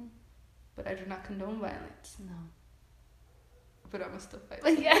 Mhm. But I do not condone violence. No. But I'm gonna still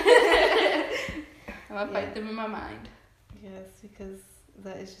fight. Yeah. I'm gonna fight them in my mind. Yes, because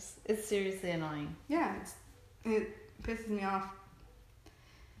that is just, it's seriously annoying. Yeah, it pisses me off.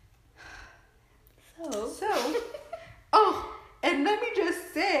 So, oh, and let me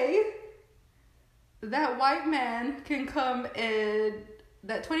just say, that white man can come and,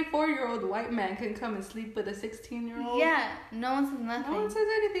 that 24-year-old white man can come and sleep with a 16-year-old. Yeah, no one says nothing. No one says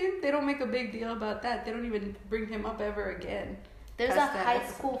anything. They don't make a big deal about that. They don't even bring him up ever again. There's a Past that high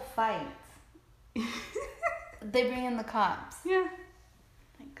episode. school fight. They bring in the cops. Yeah.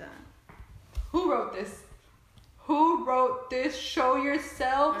 My God. Who wrote this? Who wrote this? Show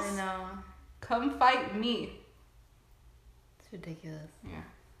yourselves. I know. Come fight me. It's ridiculous. Yeah.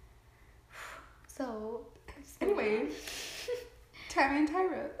 So. Anyway, Tammy and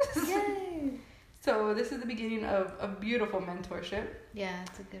Tyra. Yay. So this is the beginning of a beautiful mentorship. Yeah,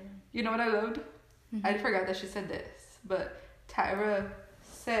 it's a good one. You know what I loved? Mm-hmm. I forgot that she said this, but Tyra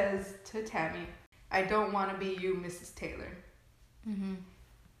says to Tammy, "I don't want to be you, Mrs. Taylor." Mm-hmm.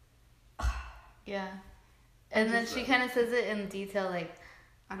 Yeah. And then just she love kind of says it in detail, like,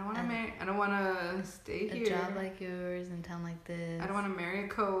 I don't want to marry. I don't want to stay a here. job like yours in town like this. I don't want to marry a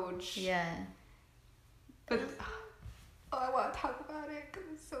coach. Yeah. But I want to talk about it because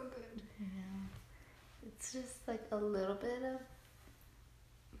it's so good. Yeah. It's just like a little bit of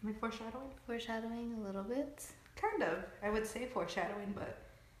Like foreshadowing? foreshadowing, a little bit. Kind of. I would say foreshadowing, but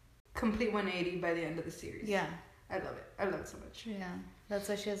complete 180 by the end of the series. Yeah. I love it. I love it so much. Yeah. That's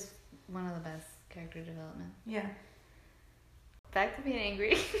why she has one of the best character development. Yeah. Back to being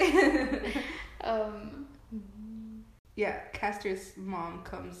angry. Yeah, Castor's mom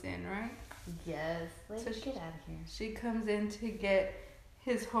comes in, right? Yes. Like, So get out of here. She comes in to get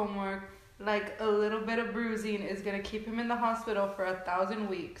his homework. Like, a little bit of bruising is going to keep him in the hospital for 1,000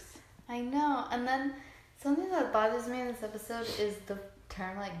 weeks. I know. And then something that bothers me in this episode is the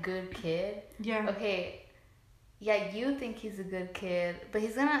term, like, good kid. Yeah. Okay. Yeah, you think he's a good kid, but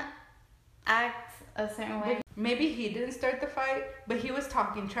he's gonna act a certain way. Maybe he didn't start the fight, but he was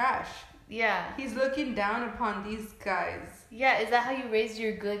talking trash. Yeah. He's looking down upon these guys. Yeah, is that how you raise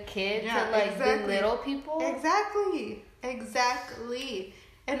your good kid? Yeah, to, like, exactly. belittle people? Exactly.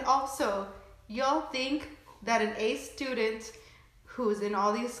 And also, y'all think that an A student who's in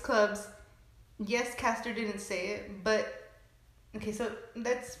all these clubs, yes, Castor didn't say it, but, okay, so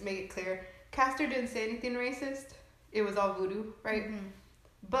let's make it clear. Castor didn't say anything racist. It was all voodoo, right? Mm-hmm.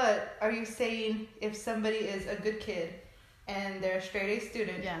 But are you saying if somebody is a good kid and they're a straight A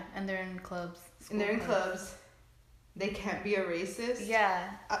student, Yeah, and they're in clubs. and they're in clubs, they can't be a racist? Yeah,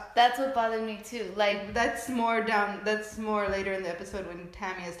 that's what bothered me too. Like, That's more later in the episode when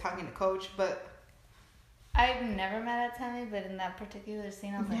Tammy is talking to Coach, but I'm never mad at Tammy, but in that particular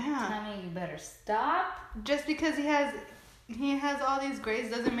scene, I was like, Yeah. Tammy, you better stop. just because he has all these grades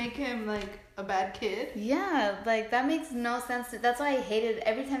doesn't make him like a bad kid. Yeah, like, that makes no sense. That's why I hated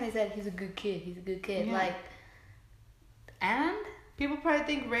every time they said, he's a good kid, he's a good kid. Yeah. Like, and? People probably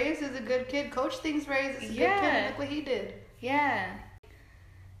think Reyes is a good kid. Coach thinks Reyes is a good kid. And look what he did. Yeah.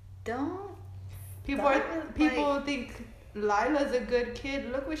 Don't. People That was, think Lila's a good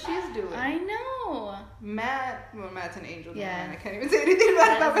kid. Look what she's doing. I know. Matt's an angel. Yeah. Man. I can't even say anything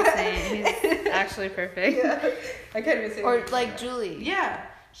about That's that. insane. He's actually perfect. Yeah. I can't even say Or anything like about Julie. Yeah.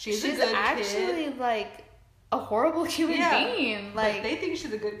 She's a good actually kid. like a horrible human being. But Like, they think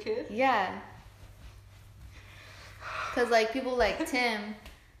she's a good kid. yeah. Because, like, people like Tim,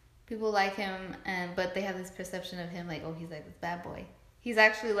 people like him, but they have this perception of him like, oh, he's like this bad boy. He's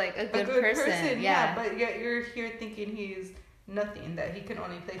actually like a good person. Yeah. But yet you're here thinking he's nothing, that he can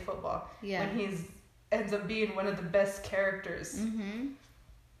only play football. Yeah. When he's ends up being one of the best characters. Mm-hmm.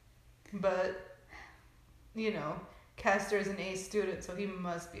 But, you know, Castor's an A student, so he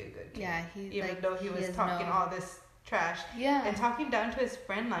must be a good kid. Yeah, he Even like, though he was has talking no- all this trash. Yeah. And talking down to his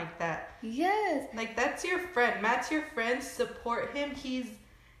friend like that. Yes. Like, that's your friend. Matt's your friend. Support him. He's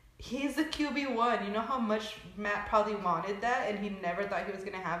the QB1. You know how much Matt probably wanted that, and he never thought he was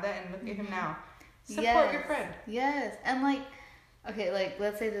going to have that, and look at him now. Support your friend. Yes. And, like, okay, like,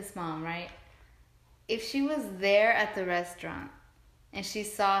 let's say this mom, right? If she was there at the restaurant and she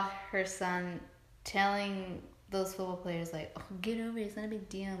saw her son telling those football players, like, oh, get over it, it's not a big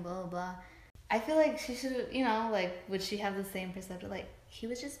deal, blah, blah, blah. I feel like she should, you know, like, would she have the same perception? Like, he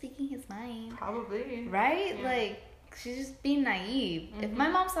was just speaking his mind. Probably. Right? Yeah. Like, she's just being naive. If my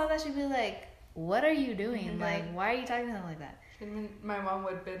mom saw that, she'd be like, what are you doing? Like, why are you talking to him like that? My mom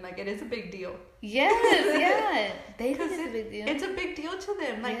would have been like, it is a big deal. Yes, yeah. They think it's a big deal. It's a big deal to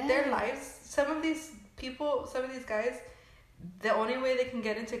them. Like, their lives, some of these people, some of these guys, the only way they can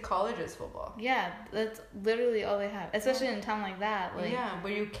get into college is football. Yeah, that's literally all they have. Especially in a town like that. Like, yeah,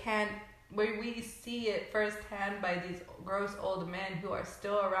 where we see it firsthand by these gross old men who are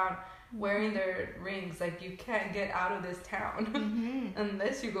still around wearing their rings. Like, you can't get out of this town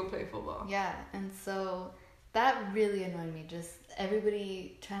unless you go play football. Yeah, and so that really annoyed me. Just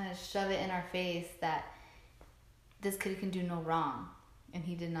everybody trying to shove it in our face that this kid can do no wrong. And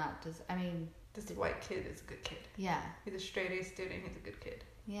he did not. Just, I mean... This white kid is a good kid. Yeah. He's a straight A student. He's a good kid.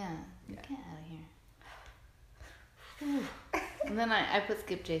 Yeah. Get out of here. And then I put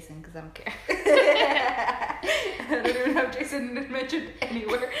skip Jason because I don't care. I don't even have Jason mentioned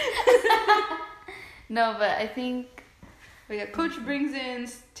anywhere. No, but I think... Coach brings in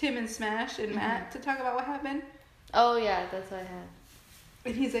Tim and Smash and Matt to talk about what happened. Oh, yeah. That's what I had.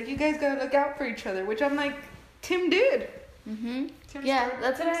 And he's like, you guys got to look out for each other. Which I'm like, Tim did. Yeah,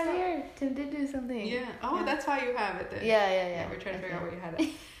 that's what I have here. Tim did do something. Yeah. Oh, yeah. That's how you have it then. Yeah. We're trying to figure out where you had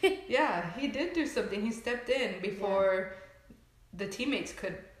it. Yeah, he did do something. He stepped in before the teammates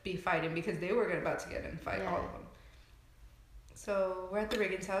could be fighting because they were about to get in a fight, all of them. So we're at the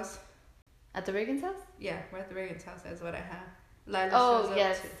Reagan's house. At the Reagan's house? Yeah, we're at the Reagan's house. That's what I have. Lila shows up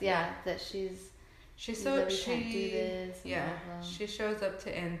that she's she can't do this. Yeah, she shows up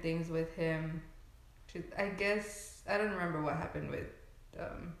to end things with him. I guess I don't remember what happened with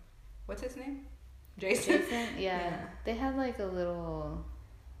what's his name? Jason? Yeah. They had like a little...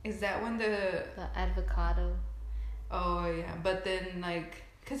 Is that when the avocado? Oh, yeah. But then, like...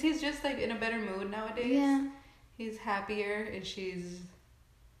 Because he's just, like, in a better mood nowadays. Yeah. He's happier, and he's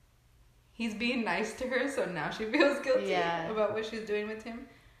being nice to her, so now she feels guilty about what she's doing with him.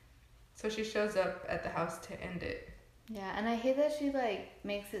 So she shows up at the house to end it. Yeah, and I hate that she, like,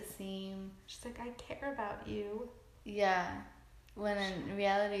 makes it seem... She's like, I care about you. Yeah. When in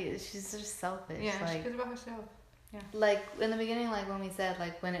reality, she's just selfish. Yeah, like, she cares about herself. Yeah. Like, in the beginning, like, when we said,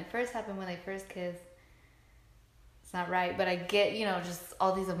 like, when it first happened, when they first kissed, it's not right, but I get, you know, just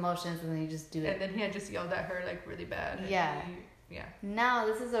all these emotions, and then you just do it. And then he had just yelled at her, like, really bad. Yeah. Yeah. Now,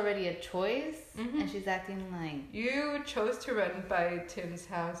 this is already a choice, and she's acting like... You chose to run by Tim's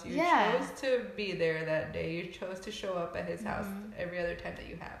house. You chose to be there that day. You chose to show up at his house every other time that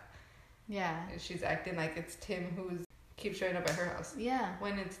you have. Yeah. And she's acting like it's Tim who keeps showing up at her house. Yeah.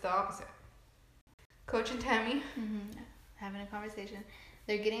 When it's the opposite. Coach and Tammy. Having a conversation.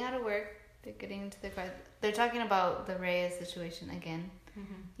 They're getting out of work. They're getting into their car. They're talking about the Reyes situation again.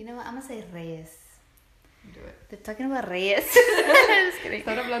 You know what? I'm going to say Reyes. Do it. They're talking about Reyes. Just kidding.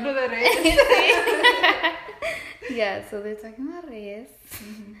 Están hablando de Reyes. Yeah, so they're talking about Reyes.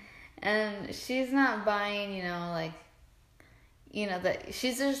 And she's not buying, you know, like, you know, that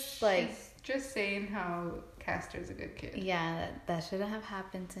she's just like... She's just saying how Castor's a good kid. Yeah, that shouldn't have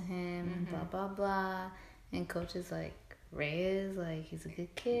happened to him, blah, blah, blah. And Coach is like, Reyes, like, he's a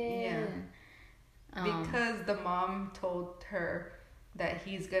good kid. Yeah. Because the mom told her that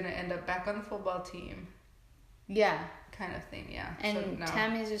he's going to end up back on the football team. Yeah. Kind of thing, yeah. And so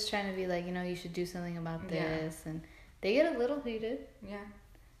Tammy's just trying to be like, you know, you should do something about this. And they get a little heated. Yeah.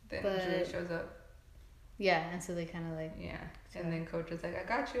 Then Julie shows up. Yeah, and so they kind of like... Yeah. So. And then Coach is like, I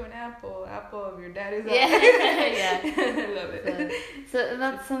got you an apple of your daddy's apple. Yeah. I love it. So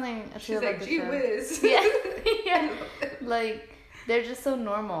that's something I feel She's like, gee whiz. Yeah. Like... They're just so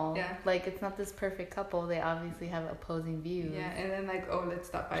normal. Yeah. Like, it's not this perfect couple. They obviously have opposing views. Yeah, and then like, oh, let's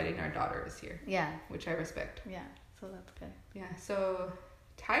stop fighting. Our daughter is here. Yeah. Which I respect. Yeah, so that's good. Yeah, so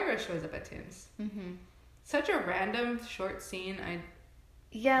Tyra shows up at Tim's. Such a random short scene.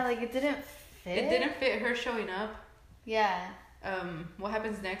 Yeah, like, it didn't fit. It didn't fit her showing up. Yeah. What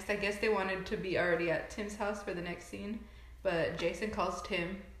happens next? I guess they wanted to be already at Tim's house for the next scene. But Jason calls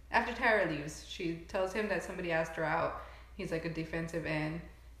Tim. After Tyra leaves, she tells him that somebody asked her out. He's like a defensive end.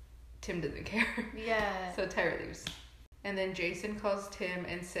 Tim doesn't care. Yeah. So Tyra leaves. And then Jason calls Tim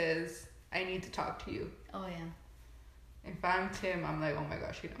and says, I need to talk to you. Oh, yeah. If I'm Tim, I'm like, oh my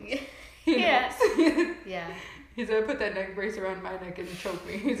gosh, he knows. He knows. Yeah. He's going to put that neck brace around my neck and choke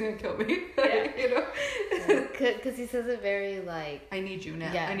me. He's going to kill me. Yeah. You know? Because he says it very like... I need you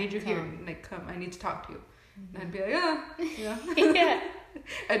now. Yeah, I need you here. Like, come. I need to talk to you. And I'd be like, you know? Yeah.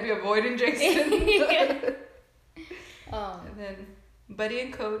 I'd be avoiding Jason. Yeah. And then Buddy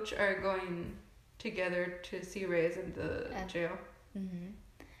and Coach are going together to see Reyes in the jail.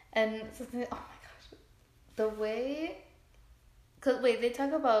 And something, oh my gosh. The way... Cause wait, they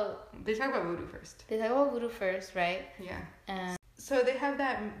talk about voodoo first. They talk about voodoo first, right? Yeah. And so they have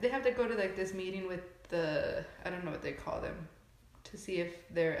to go to like this meeting with the, I don't know what they call them, to see if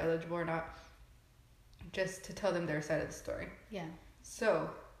they're eligible or not, just to tell them their side of the story. yeah. So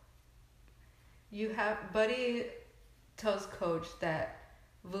Buddy tells Coach that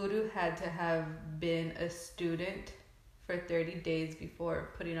Voodoo had to have been a student for 30 days before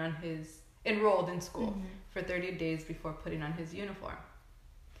enrolled in school Mm-hmm. for 30 days before putting on his uniform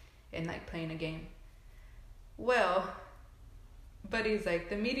and like playing a game. Well, Buddy's like,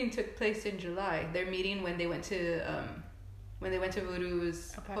 the meeting took place in July. Their meeting when they went to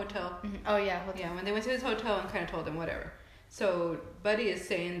Voodoo's hotel. Mm-hmm. Oh yeah, hotel. Yeah, when they went to his hotel and kind of told him whatever. So Buddy is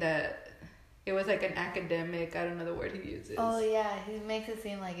saying that it was like an academic, I don't know the word he uses. Oh yeah, he makes it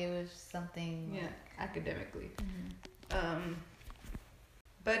seem like it was something. Yeah, academically. Mm-hmm.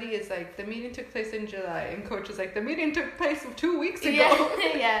 Buddy is like, the meeting took place in July, and Coach is like, the meeting took place 2 weeks ago.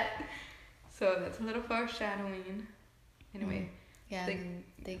 Yeah, yeah. So that's a little foreshadowing. Anyway. Yeah, and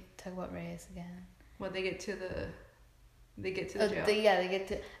they talk about Reyes again. Well, they get to the jail. They get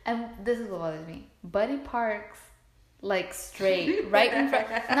to, and this is what bothers me. Buddy parks like straight, right in front.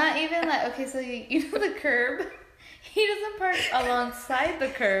 Not even like, okay, so you know the curb. He doesn't park alongside the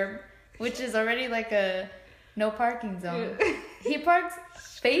curb, which is already like a no parking zone. He parks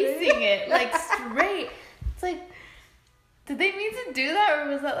facing it, like straight. It's like, did they mean to do that,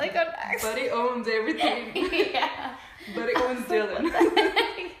 or was that like on accident? Buddy owns everything. Yeah. Buddy owns Dylan.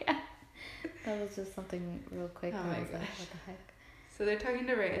 Yeah. That was just something real quick. Oh my Like, gosh. what the heck? So they're talking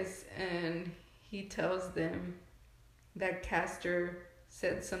to Reyes, and he tells them that Castor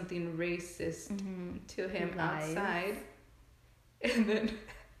said something racist to him outside. And then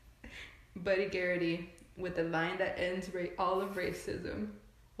Buddy Garrity with a line that ends all of racism.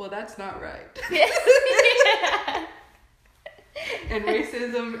 Well, that's not right. Yeah. And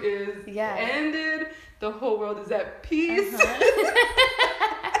racism is ended. The whole world is at peace.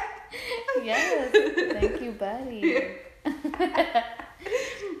 Yes. Thank you, Buddy. Yeah.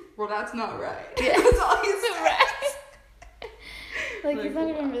 Well, that's not right. Yeah. That's all he said. Right. Like he's not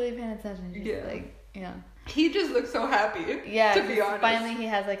wow. even really paying attention. He's just like, yeah. He just looks so happy. Yeah. To be honest. Finally, he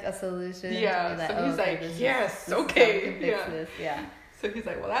has like a solution. Yeah. To So he's like, this yes, is okay. how we can fix this. Yeah. So he's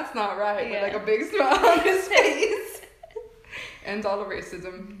like, well, that's not right. Yeah. With like a big smile on his face. Ends all the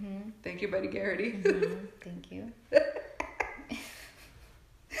racism. Mm-hmm. Thank you, Buddy Garrity. Mm-hmm. Thank you.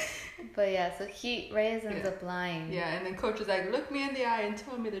 But yeah, so Reyes ends up lying. Yeah, and then Coach is like, look me in the eye and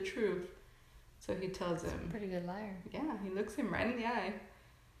tell me the truth. So he tells him. Pretty good liar. Yeah, he looks him right in the eye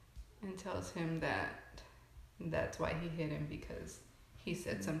and tells him that that's why he hit him, because he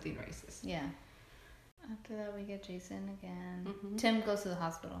said something racist. Yeah. After that, we get Jason again. Mm-hmm. Tim goes to the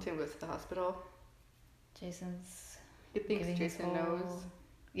hospital. Tim goes to the hospital. Jason's. He thinks Jason knows.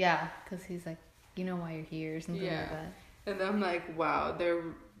 Yeah, because he's like, you know why you're here, or something like that. And then I'm like, wow,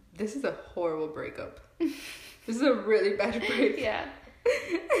 this is a horrible breakup. This is a really bad break. Yeah.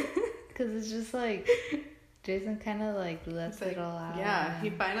 Because it's just like, Jason kind of like lets it all out. Yeah, he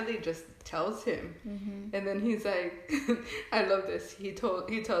finally just tells him. Mm-hmm. And then he's like, I love this. He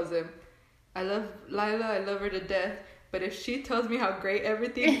tells him, I love Lila, I love her to death. But if she tells me how great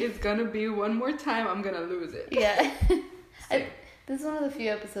everything is gonna be one more time, I'm gonna lose it. Yeah. This is one of the few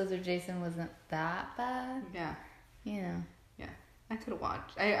episodes where Jason wasn't that bad. Yeah. You know. Yeah.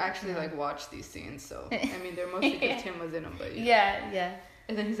 I actually like watched these scenes, so I mean they're mostly because Tim was in them, but yeah.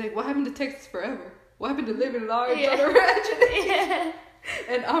 And then he's like, what happened to Texas Forever? What happened to living large on a ranch? Yeah.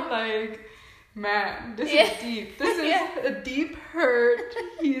 And I'm like, man, this is deep. This is a deep hurt.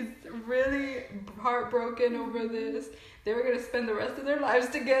 He's really heartbroken over this. They were gonna spend the rest of their lives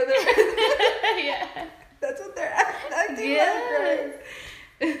together. Yeah. That's what they're acting like,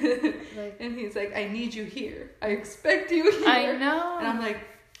 right? And he's like, I need you here. I expect you here. I know. And I'm like,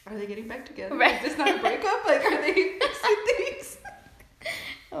 are they getting back together? Right. Is this not a breakup? Like, are they fixing things?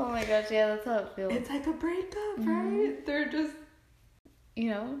 Oh my gosh, yeah, that's how it feels. It's like a breakup, right? They're just... You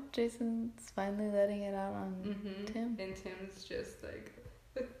know, Jason's finally letting it out on Tim. And Tim's just like...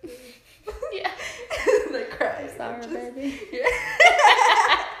 Yeah. Like crying. Sorry, baby. Yeah.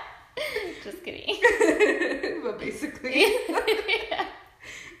 Just kidding. But basically. Yeah.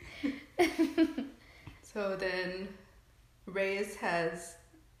 So then Reyes has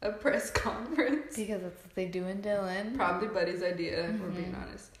a press conference. Because that's what they do in Dylan. Probably Buddy's idea, if we're being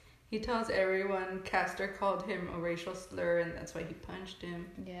honest. He tells everyone Castor called him a racial slur and that's why he punched him.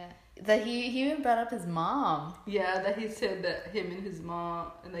 Yeah. That he even brought up his mom. Yeah, that he said that him and his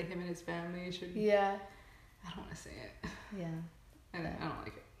mom, and like him and his family should... Yeah. I don't want to say it. Yeah. I don't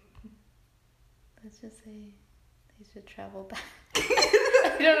like it. just say they should travel back.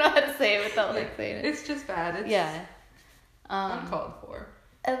 I don't know how to say it without like saying it. It's just bad. It's uncalled for.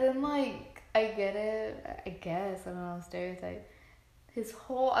 And then like I get it. I guess I don't know, stereotype.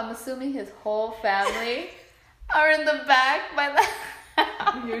 I'm assuming his whole family are in the back by the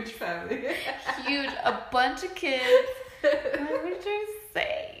house. Huge family. Huge, a bunch of kids. What did you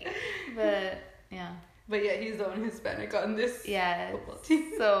say? But yeah. But yeah, he's the only Hispanic on this football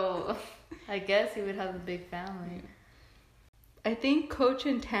team. So I guess he would have a big family. I think Coach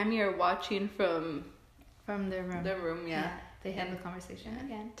and Tammy are watching from their room. The room, yeah. They had the conversation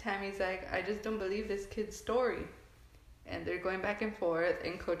again. Tammy's like, I just don't believe this kid's story. And they're going back and forth.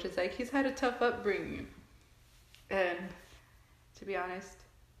 And Coach is like, he's had a tough upbringing. And to be honest,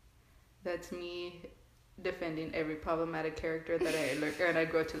 that's me defending every problematic character that I learn and I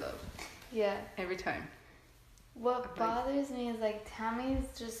grow to love. Yeah. Every time. What bothers me is like Tammy's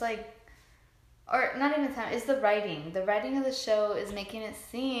just like, or not even Tammy, it's the writing. The writing of the show is making it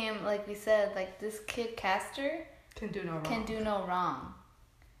seem, like we said, like this kid Castor can do no wrong.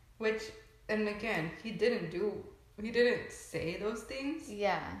 Which, and again, he didn't say those things.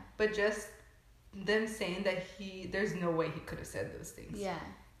 Yeah. But just them saying that there's no way he could have said those things. Yeah.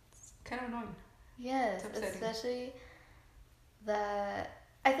 It's kind of annoying. Yes, especially that,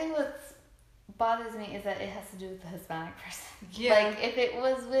 I think what's bothers me is that it has to do with the Hispanic person. Yeah. Like if it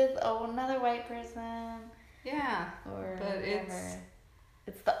was with another white person. Yeah. Or but whatever.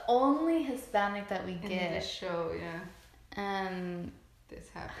 It's the only Hispanic that we get in the show, yeah. And this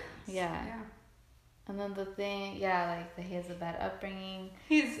happens. Yeah. And then the thing, like that he has a bad upbringing.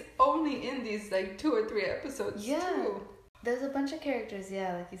 He's only in these like 2 or 3 episodes. Too. There's a bunch of characters,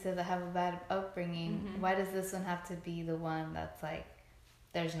 like you said, that have a bad upbringing. Mm-hmm. Why does this one have to be the one that's like,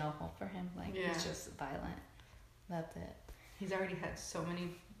 there's no hope for him? Like, he's just violent. That's it. He's already had so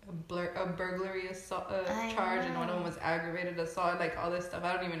many, a burglary assault charge, and one of them was aggravated assault, like all this stuff.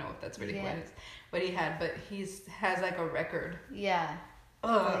 I don't even know if that's really what he had, but has like a record. Yeah.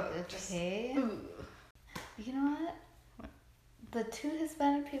 Ugh. Like, okay. You know what? The 2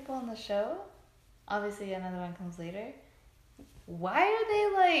 Hispanic people on the show, obviously another one comes later. Why are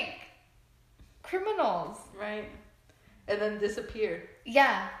they like criminals? Right. And then disappear.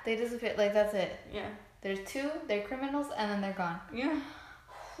 Yeah, they disappear. Like, that's it. Yeah. There's 2, they're criminals, and then they're gone. Yeah.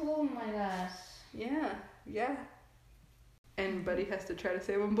 Oh my gosh. Yeah. And Buddy has to try to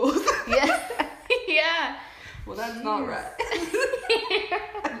save them both. Yeah. Well, that's not right.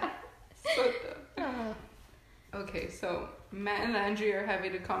 So dumb. Okay, so Matt and Landry are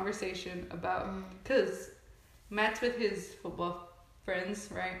having a conversation about, because Matt's with his football friends,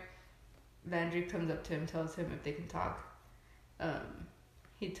 right? Landry comes up to him, tells him if they can talk.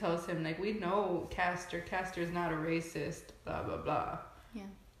 He tells him, like, we know Castor. Castor's not a racist, blah, blah, blah. Yeah.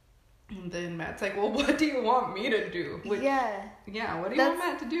 And then Matt's like, well, what do you want me to do? What do you want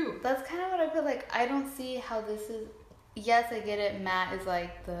Matt to do? That's kind of what I feel like. I don't see how this is... Yes, I get it. Matt is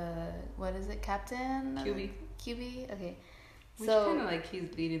like the... What is it? Captain? QB? Okay. Which kind of like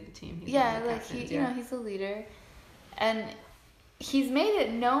he's leading the team. He's you know, he's the leader. And he's made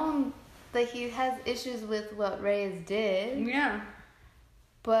it known that he has issues with what Reyes did. Yeah.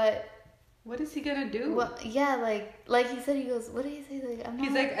 But... What is he gonna do? Well, yeah, like he said, he goes, what did he say? Like,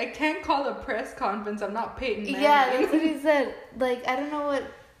 he's like, I can't call a press conference. I'm not Peyton Manning. Yeah, that's what he said. Like, I don't know what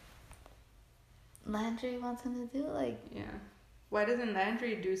Landry wants him to do. Like, yeah. Why doesn't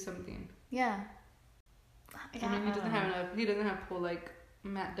Landry do something? Yeah. I mean, he doesn't have enough. He doesn't have pull like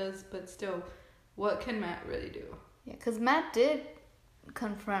Matt does, but still, what can Matt really do? Yeah, because Matt did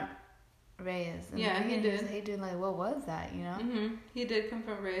confront Reyes. And he did. He did, like, what was that, you know? Mm-hmm. He did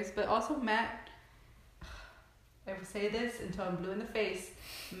confront Reyes, but also Matt, I will say this until I'm blue in the face,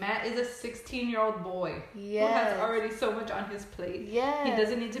 Matt is a 16-year-old boy who has already so much on his plate. Yeah. He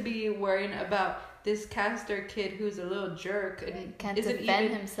doesn't need to be worrying about this Castor kid who's a little jerk and can't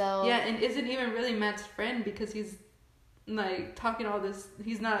defend himself. Yeah, and isn't even really Matt's friend because he's, like, talking all this,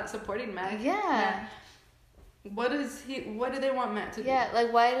 he's not supporting Matt. Yeah. What do they want Matt to do? Yeah,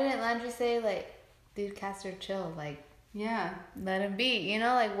 like, why didn't Landry say, like, dude, Castor, chill, like, yeah, let him be, you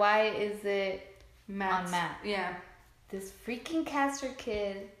know? Like, why is it on Matt? Yeah. This freaking Castor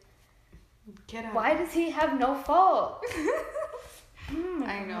kid, get out. Why does he have no fault?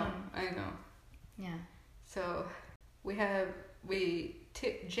 I know. Yeah. So,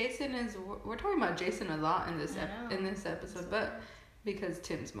 Jason is, we're talking about Jason a lot in this episode, but because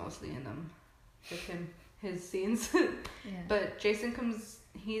Tim's mostly in them with him. His scenes. Yeah. But Jason comes,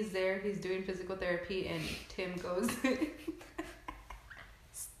 he's there, he's doing physical therapy, and Tim goes...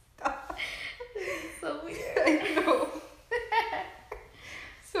 Stop. So weird. I know.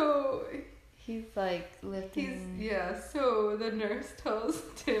 So He's like lifting. So the nurse tells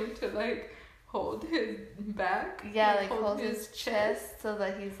Tim to like hold his back. Yeah, like hold his chest so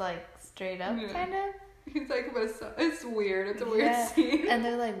that he's like straight up, kind of. He's like, it's weird. It's a weird scene. And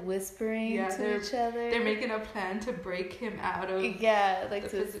they're like whispering to each other. They're making a plan to break him out of like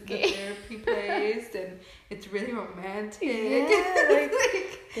the therapy place, and it's really romantic. Yeah, like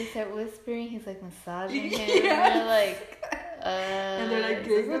they start whispering. He's like massaging him. Yeah. And they're like, and they're like,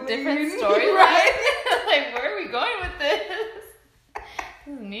 this is a different story, right? Like, where are we going with this?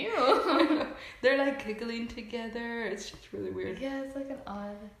 This is new. They're like giggling together. It's just really weird. Yeah, it's like an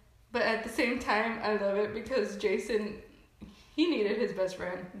odd. But at the same time, I love it because Jason, he needed his best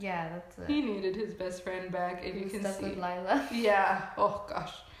friend. Yeah, that's it. He needed his best friend back, and you can stuck see. with Lila. Yeah. Oh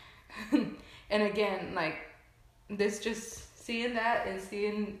gosh. And again, like this, just seeing that and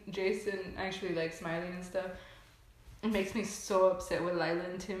seeing Jason actually like smiling and stuff, it makes me so upset with Lila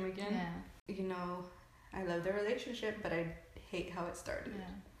and Tim again. Yeah. You know, I love their relationship, but I hate how it started.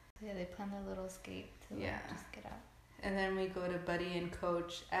 Yeah, they plan their little escape to just get out. And then we go to Buddy and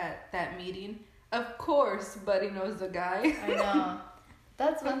Coach at that meeting. Of course, Buddy knows the guy. I know.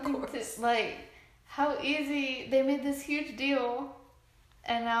 That's one thing to, like, how easy, they made this huge deal,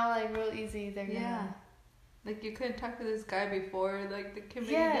 and now, like, real easy, they're gonna... Yeah. Like, you couldn't talk to this guy before, like, the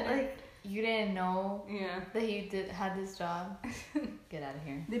committee Yeah, like, you didn't know that he had this job. Get out of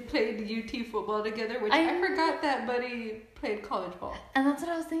here. They played UT football together, which I forgot that Buddy played college ball. And that's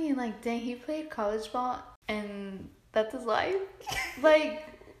what I was thinking, like, dang, he played college ball, and that's his life? Like,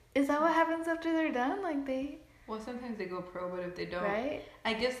 is that what happens after they're done? Like, they... Well, sometimes they go pro, but if they don't... Right?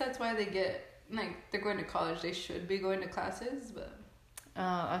 I guess that's why they get... Like, they're going to college. They should be going to classes, but...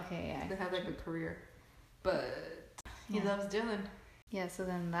 Oh, okay, yeah. They have, like, a career. But he loves Dylan. Yeah, so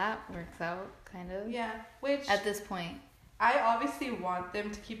then that works out, kind of. Yeah, which... At this point. I obviously want them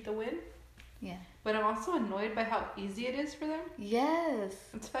to keep the win. Yeah. But I'm also annoyed by how easy it is for them. Yes.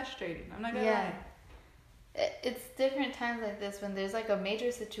 It's frustrating. I'm not gonna lie. It's different times like this when there's like a major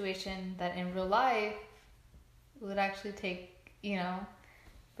situation that in real life would actually take, you know,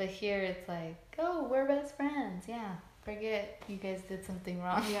 but here it's like, oh, we're best friends. Yeah, forget you guys did something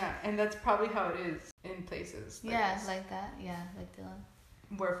wrong. Yeah, and that's probably how it is in places like this. Like that. Yeah, like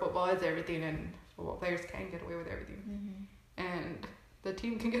Dylan. Where football is everything and football players can get away with everything. Mm-hmm. And the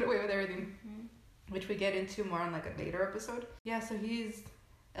team can get away with everything, which we get into more on like a later episode. Yeah, so he's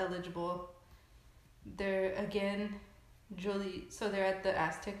eligible. They're again, Julie. So they're at the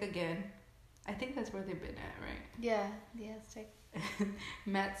Aztec again. I think that's where they've been at, right? Yeah, the Aztec.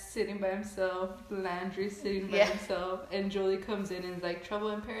 Matt's sitting by himself. Landry's sitting by himself, and Julie comes in and is like,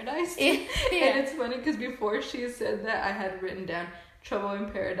 "Trouble in Paradise." And it's funny because before she said that, I had written down "Trouble in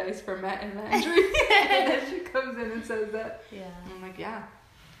Paradise" for Matt and Landry, and then she comes in and says that. Yeah. And I'm like, yeah.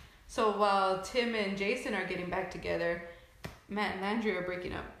 So while Tim and Jason are getting back together, Matt and Landry are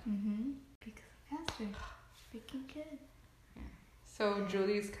breaking up. Because of Astrid. Freaking kid. Yeah. So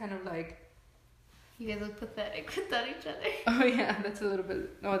Julie's kind of like... You guys look pathetic without each other. Oh yeah, that's a little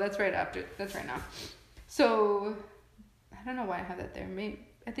bit... No, that's right after. That's right now. So, I don't know why I have that there.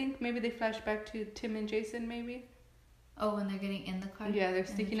 I think maybe they flash back to Tim and Jason, maybe. Oh, when they're getting in the car? Yeah, they're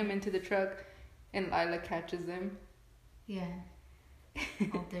sticking them into the truck, and Lila catches them. Yeah.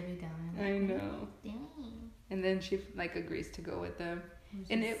 All dirty down. I know. Dang. And then she like agrees to go with them.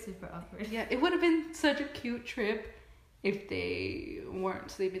 And it's super awkward. Yeah, it would have been such a cute trip if they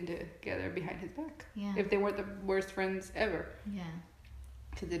weren't sleeping together behind his back. Yeah. If they weren't the worst friends ever. Yeah.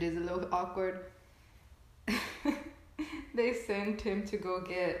 Because it is a little awkward. They send Tim to go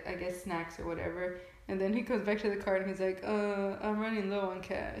get, I guess, snacks or whatever. And then he comes back to the car and he's like, I'm running low on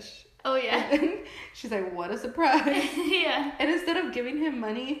cash. Oh, yeah. And she's like, what a surprise. Yeah. And instead of giving him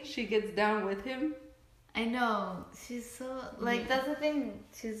money, she gets down with him. I know. She's so, like, that's the thing.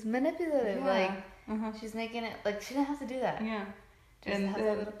 She's manipulative. Yeah. Like, she's making it, like, she didn't have to do that. Yeah. Just have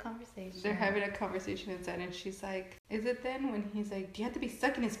a little conversation. They're having a conversation inside, and she's like, is it then when he's like, do you have to be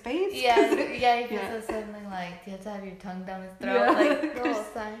sucking his face? Yeah, he says something like, do you have to have your tongue down his throat? Like, the whole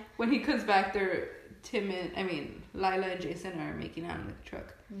time. When he comes back, Lila and Jason are making out in the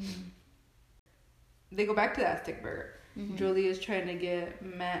truck. Mm-hmm. They go back to the Aztec Burger. Mm-hmm. Julie is trying to get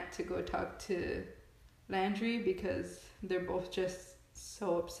Matt to go talk to Landry because they're both just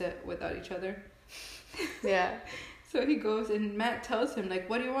so upset without each other. Yeah. So he goes and Matt tells him, like,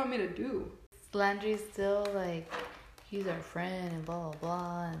 what do you want me to do? Landry's still like, he's our friend and blah, blah,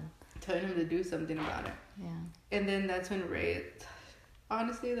 blah. And telling him to do something about it. Yeah. And then that's when Ray,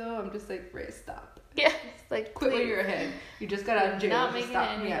 honestly though, I'm just like, Ray, stop. Yeah. It's like, quit with your head. You just got out of jail. Not making it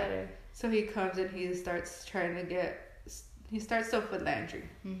any better. So he comes and he starts trying to he starts off with Landry.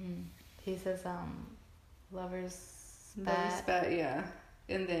 Mm-hmm. He says, lover's Lover's spat, yeah.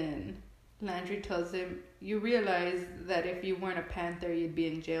 And then Landry tells him, you realize that if you weren't a Panther, you'd be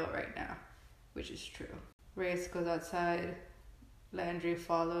in jail right now. Which is true. Reyes goes outside. Landry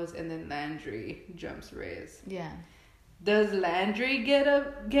follows, and then Landry jumps Reyes. Yeah. Does Landry get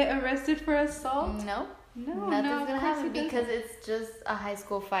arrested for assault? No. No, Nothing's gonna happen because it's just a high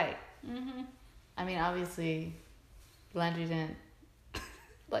school fight. Mm-hmm. I mean, obviously, Landry didn't,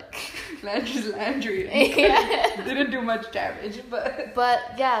 like... Landry's Landry. Yeah. Didn't do much damage, but... But,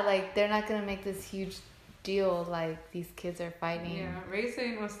 yeah, like, they're not gonna make this huge deal, like, these kids are fighting. Yeah, Reyes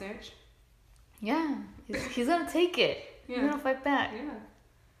ain't no snitch. Yeah. He's gonna take it. Yeah. He's gonna fight back.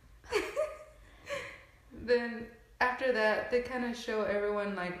 Yeah. Then, after that, they kind of show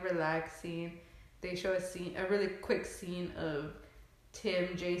everyone, like, relaxing. They show a really quick scene of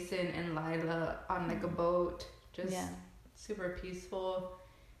Tim, Jason, and Lila on, like, a boat. Just super peaceful.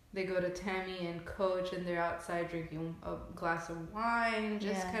 They go to Tammy and Coach, and they're outside drinking a glass of wine.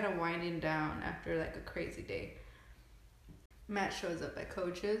 Just kind of winding down after, like, a crazy day. Matt shows up at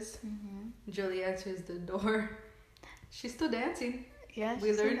Coach's. Mm-hmm. Julie answers the door. She's still dancing. Yeah,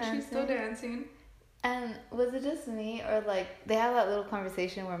 we learned she's still dancing. And was it just me, or like they have that little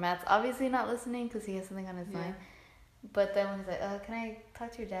conversation where Matt's obviously not listening because he has something on his mind, but then when he's like, "Can I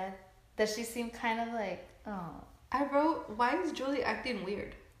talk to your dad?" Does she seem kind of like, "Oh"? I wrote, "Why is Julie acting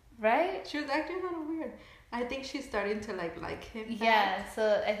weird?" Right? She was acting kind of weird. I think she's starting to like him. Yeah,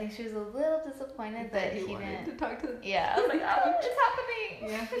 so I think she was a little disappointed that he wanted didn't to talk to. Yeah, I was like, "Oh, it's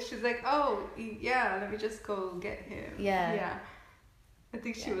happening." Yeah, she's like, "Oh, yeah, let me just go get him." Yeah. I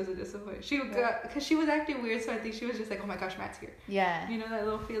think she was a disappointment. Because she was acting weird, so I think she was just like, "Oh my gosh, Matt's here." Yeah. You know that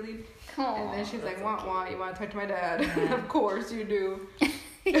little feeling? Aww, and then she's like, so wah, you want to talk to my dad? Yeah. Of course you do.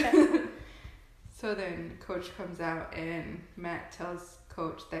 So then Coach comes out, and Matt tells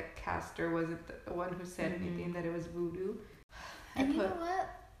Coach that Castor wasn't the one who said anything, that it was voodoo. And you know what?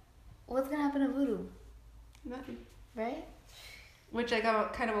 What's going to happen to voodoo? Nothing. Right? Which I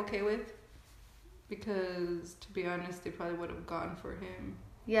got kind of okay with. Because, to be honest, they probably would have gone for him.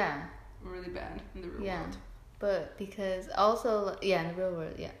 Yeah. Really bad in the real world. But because also, in the real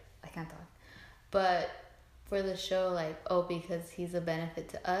world, I can't talk. But for the show, like, because he's a benefit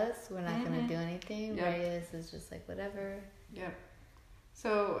to us, we're not going to do anything. Yep. Reyes is just like, whatever. Yep.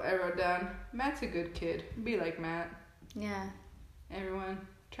 So I wrote down, Matt's a good kid. Be like Matt. Yeah. Everyone,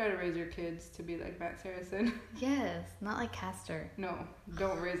 try to raise your kids to be like Matt Saracen. Yes, not like Castor. No,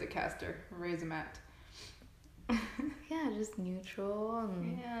 don't raise a Castor. Raise a Matt. Yeah, just neutral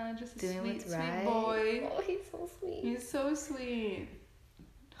and just doing a sweet, what's sweet right. boy. Oh, he's so sweet. He's so sweet.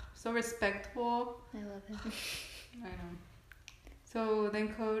 So respectful. I love him. I know. So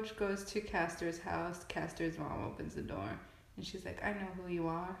then Coach goes to Castor's house. Castor's mom opens the door. And she's like, I know who you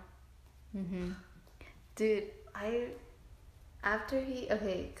are. Dude,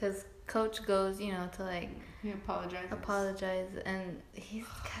 because Coach goes, to like... He apologizes. And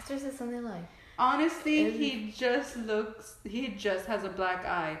Castor says something like... Honestly, he just has a black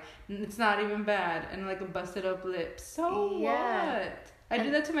eye. It's not even bad. And like a busted up lip. So what? I do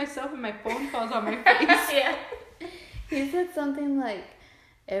that to myself and my phone falls on my face. Yeah. He said something like,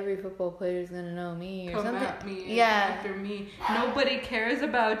 every football player is going to know me or something. At me after me. Nobody cares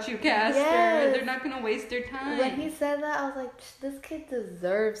about you, Castor. Yes. They're not going to waste their time. When he said that, I was like, this kid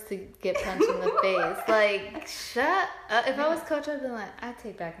deserves to get punched in the face. Like, shut up. If I was Coach, I'd been like, I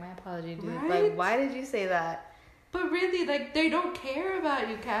take back my apology, dude. Right? Like, why did you say that? But really, like, they don't care about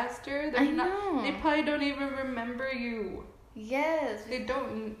you, Castor. I know. They probably don't even remember you. Yes. They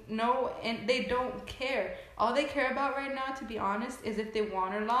don't know, and they don't care. All they care about right now, to be honest, is if they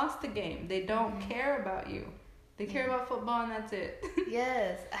won or lost the game. They don't care about you. They care about football, and that's it.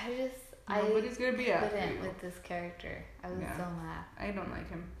 Yes. Nobody's going to be after you. With this character. I was so mad. I don't like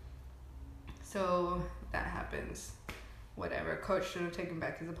him. So that happens. Whatever. Coach should have taken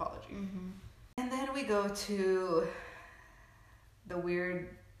back his apology. And then we go to the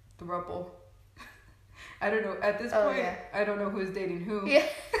weird throuple. I don't know. At this point, I don't know who's dating who. Yeah.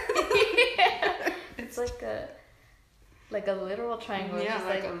 It's like a literal triangle. Yeah, just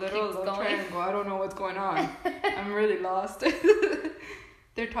like a literal triangle. I don't know what's going on. I'm really lost.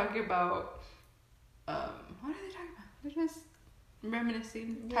 They're talking about what are they talking about? They're just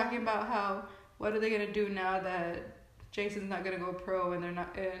reminiscing, talking about what are they gonna do now that Jason's not gonna go pro and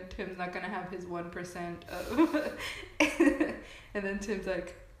Tim's not gonna have his 1% of and then Tim's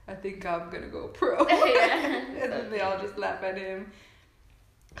like, I think I'm gonna go pro. And then they all just laugh at him.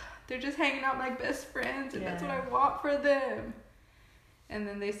 They're just hanging out like best friends, and that's what I want for them. And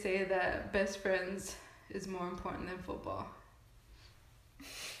then they say that best friends is more important than football.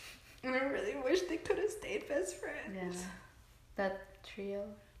 And wish they could have stayed best friends. Yeah. That trio.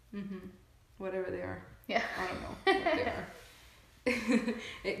 Whatever they are. Yeah. I don't know what they are.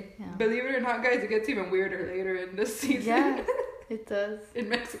 Believe it or not, guys, it gets even weirder later in this season. Yeah, it does. In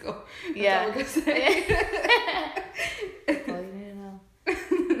Mexico. Yeah. That's all I can say. That's all you need to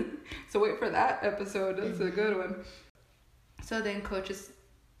know. So wait for that episode. That's a good one. So then Coach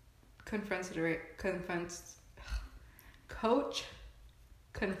confronts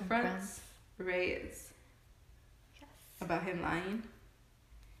Reyes about him lying.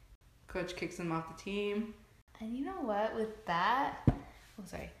 Coach kicks him off the team. And you know what? With that,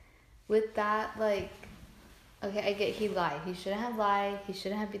 like, okay, I get he lied. He shouldn't have lied. He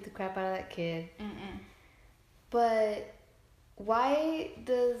shouldn't have beat the crap out of that kid. But why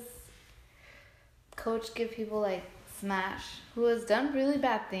does Coach give people like Smash, who has done really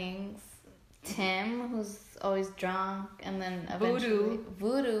bad things, Tim, who's always drunk, and then eventually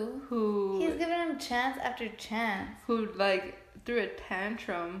Voodoo, who he's giving him chance after chance, who like threw a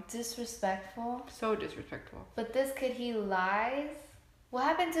tantrum. Disrespectful. So disrespectful. But this kid, he lies. What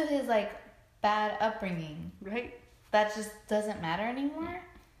happened to his like bad upbringing? Right. That just doesn't matter anymore.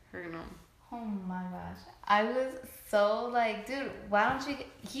 I know. Oh my gosh, I was so like, dude, why don't you?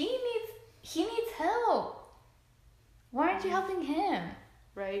 He needs help. Why aren't you helping him?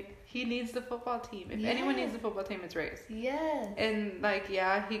 Right. He needs the football team. If anyone needs the football team, it's Reyes. Yes. And like,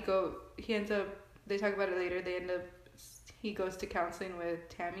 yeah, he ends up. They talk about it later. He goes to counseling with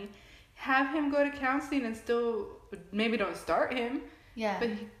Tammy. Have him go to counseling and still maybe don't start him. Yeah.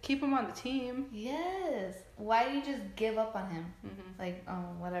 But keep him on the team. Yes. Why do you just give up on him? Like,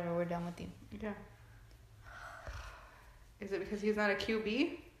 oh, whatever, we're done with you. Yeah. Is it because he's not a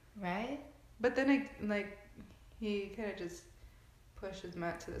QB? Right. But then, he kind of just pushes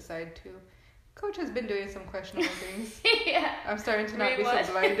Matt to the side too. Coach has been doing some questionable things. Yeah. I'm starting to not be so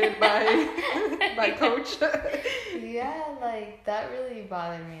blinded by Coach. Yeah, like that really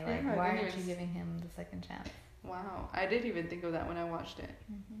bothered me. Like, Yeah, why aren't you giving him the second chance? Wow, I didn't even think of that when I watched it.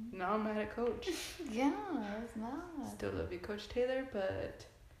 Now I'm mad at Coach. Yeah, it's not. Still love you, Coach Taylor, but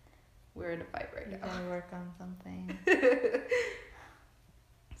we're in a fight right now. You gotta work on something.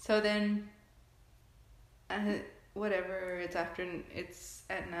 So then, whatever, it's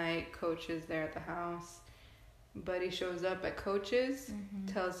at night, Coach is there at the house. Buddy shows up at Coach's,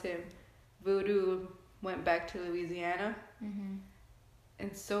 tells him Voodoo went back to Louisiana.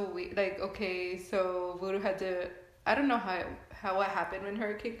 And so so Voodoo had to, I don't know how what happened when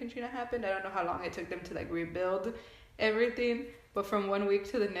Hurricane Katrina happened. I don't know how long it took them to like rebuild everything, but from one week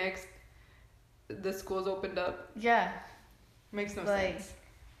to the next, the schools opened up. Yeah. Makes no sense.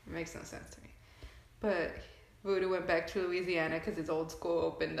 It makes no sense to me. But Voodoo went back to Louisiana because his old school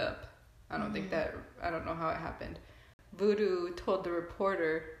opened up. I don't know how it happened. Voodoo told the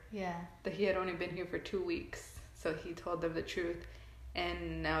reporter that he had only been here for 2 weeks. So he told them the truth.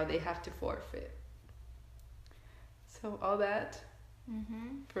 And now they have to forfeit. So all that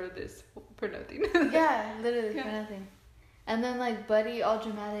for nothing. Yeah, literally for nothing. And then like Buddy, all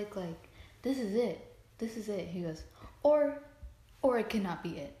dramatic, like, this is it. He goes, or it cannot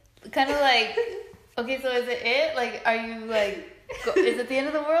be it. Kind of like, okay, so is it? Like, are you like, is it the end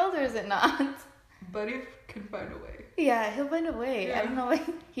of the world or is it not? Buddy can find a way. Yeah, he'll find a way. Yeah. I don't know, like,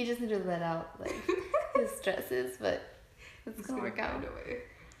 he just needs to let out like his stresses, but it's gonna work out. Find a way.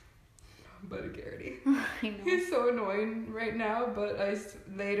 Buddy Garrity. I know. He's so annoying right now, but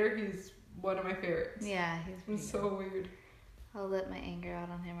later he's one of my favorites. Yeah, he's so weird. I'll let my anger out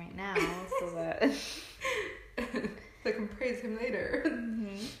on him right now, so that I can praise him later.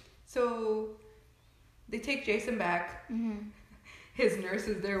 So they take Jason back. His nurse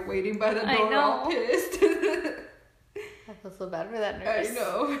is there waiting by the door, all pissed. I feel so bad for that nurse. I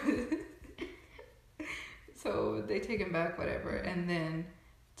know. So they take him back, whatever, and then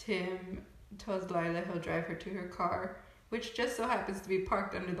Tim tells Lila he'll drive her to her car, which just so happens to be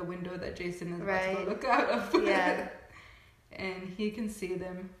parked under the window that Jason is about to go look out of. Yeah. And he can see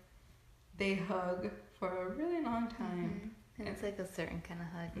them. They hug for a really long time. And it's like a certain kind of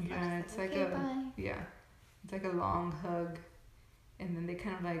hug. Yeah, it's like it's like a long hug. And then they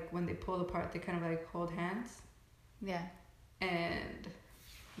kind of like, when they pull apart, they kind of like hold hands. Yeah. And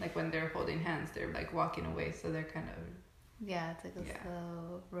like when they're holding hands, they're like walking away, so they're kind of... Yeah, it's like a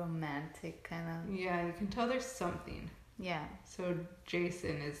slow, romantic kind of... Yeah, you can tell there's something. Yeah. So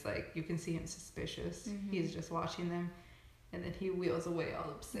Jason is like, you can see him suspicious. He's just watching them. And then he wheels away all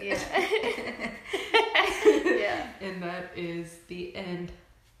upset. Yeah. Yeah. And that is the end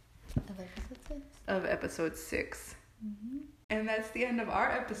of episode 6. And that's the end of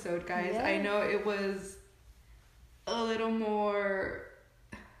our episode, guys. I know it was a little more...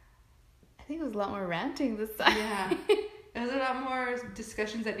 I think it was a lot more ranting this time. Yeah. There was a lot more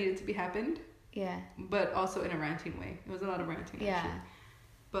discussions that needed to be happened. Yeah. But also in a ranting way. It was a lot of ranting, Yeah. actually.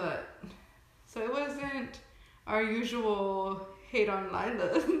 But, so it wasn't our usual hate on Lila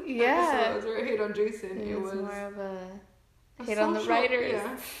episodes or hate on Jason. It was more of a hate social, on the writers.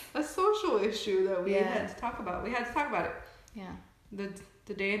 Yeah, a social issue that we Yeah. had to talk about. We had to talk about it. Yeah.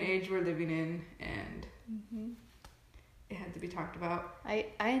 The day and age we're living in, and Mm-hmm. it had to be talked about. I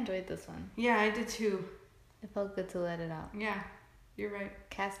enjoyed this one. Yeah, I did too. It felt good to let it out. Yeah, you're right.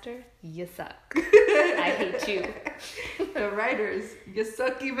 Castor, you suck. I hate you. The writers, you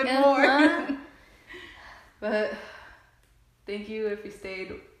suck even Uh-huh. more. But thank you if you stayed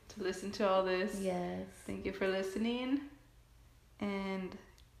to listen to all this. Yes. Thank you for listening. And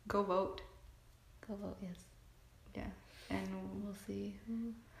go vote. Go vote, yes. Yeah. And We'll see.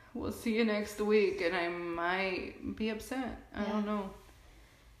 we'll see you next week. And I might be upset. I don't know.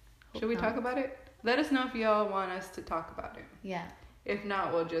 Should we talk about it? Let us know if y'all want us to talk about it. Yeah. If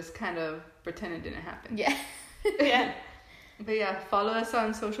not, we'll just kind of pretend it didn't happen. Yeah. Yeah. But yeah, follow us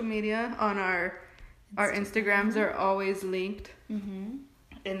on social media. On our Instagrams are always linked Mm-hmm.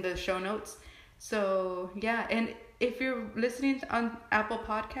 in the show notes. So yeah, and if you're listening on Apple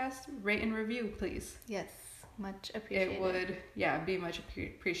Podcasts, rate and review, please. Yes. Much appreciated. It would, be much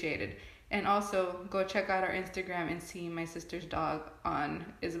appreciated. And also go check out our Instagram and see my sister's dog on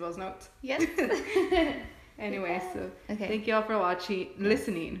Isabel's notes. Yes. Anyway, so Okay. thank y'all for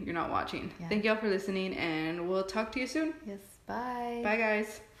listening. You're not watching. Yeah. Thank y'all for listening, and we'll talk to you soon. Yes. Bye. Bye,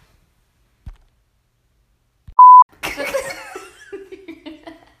 guys.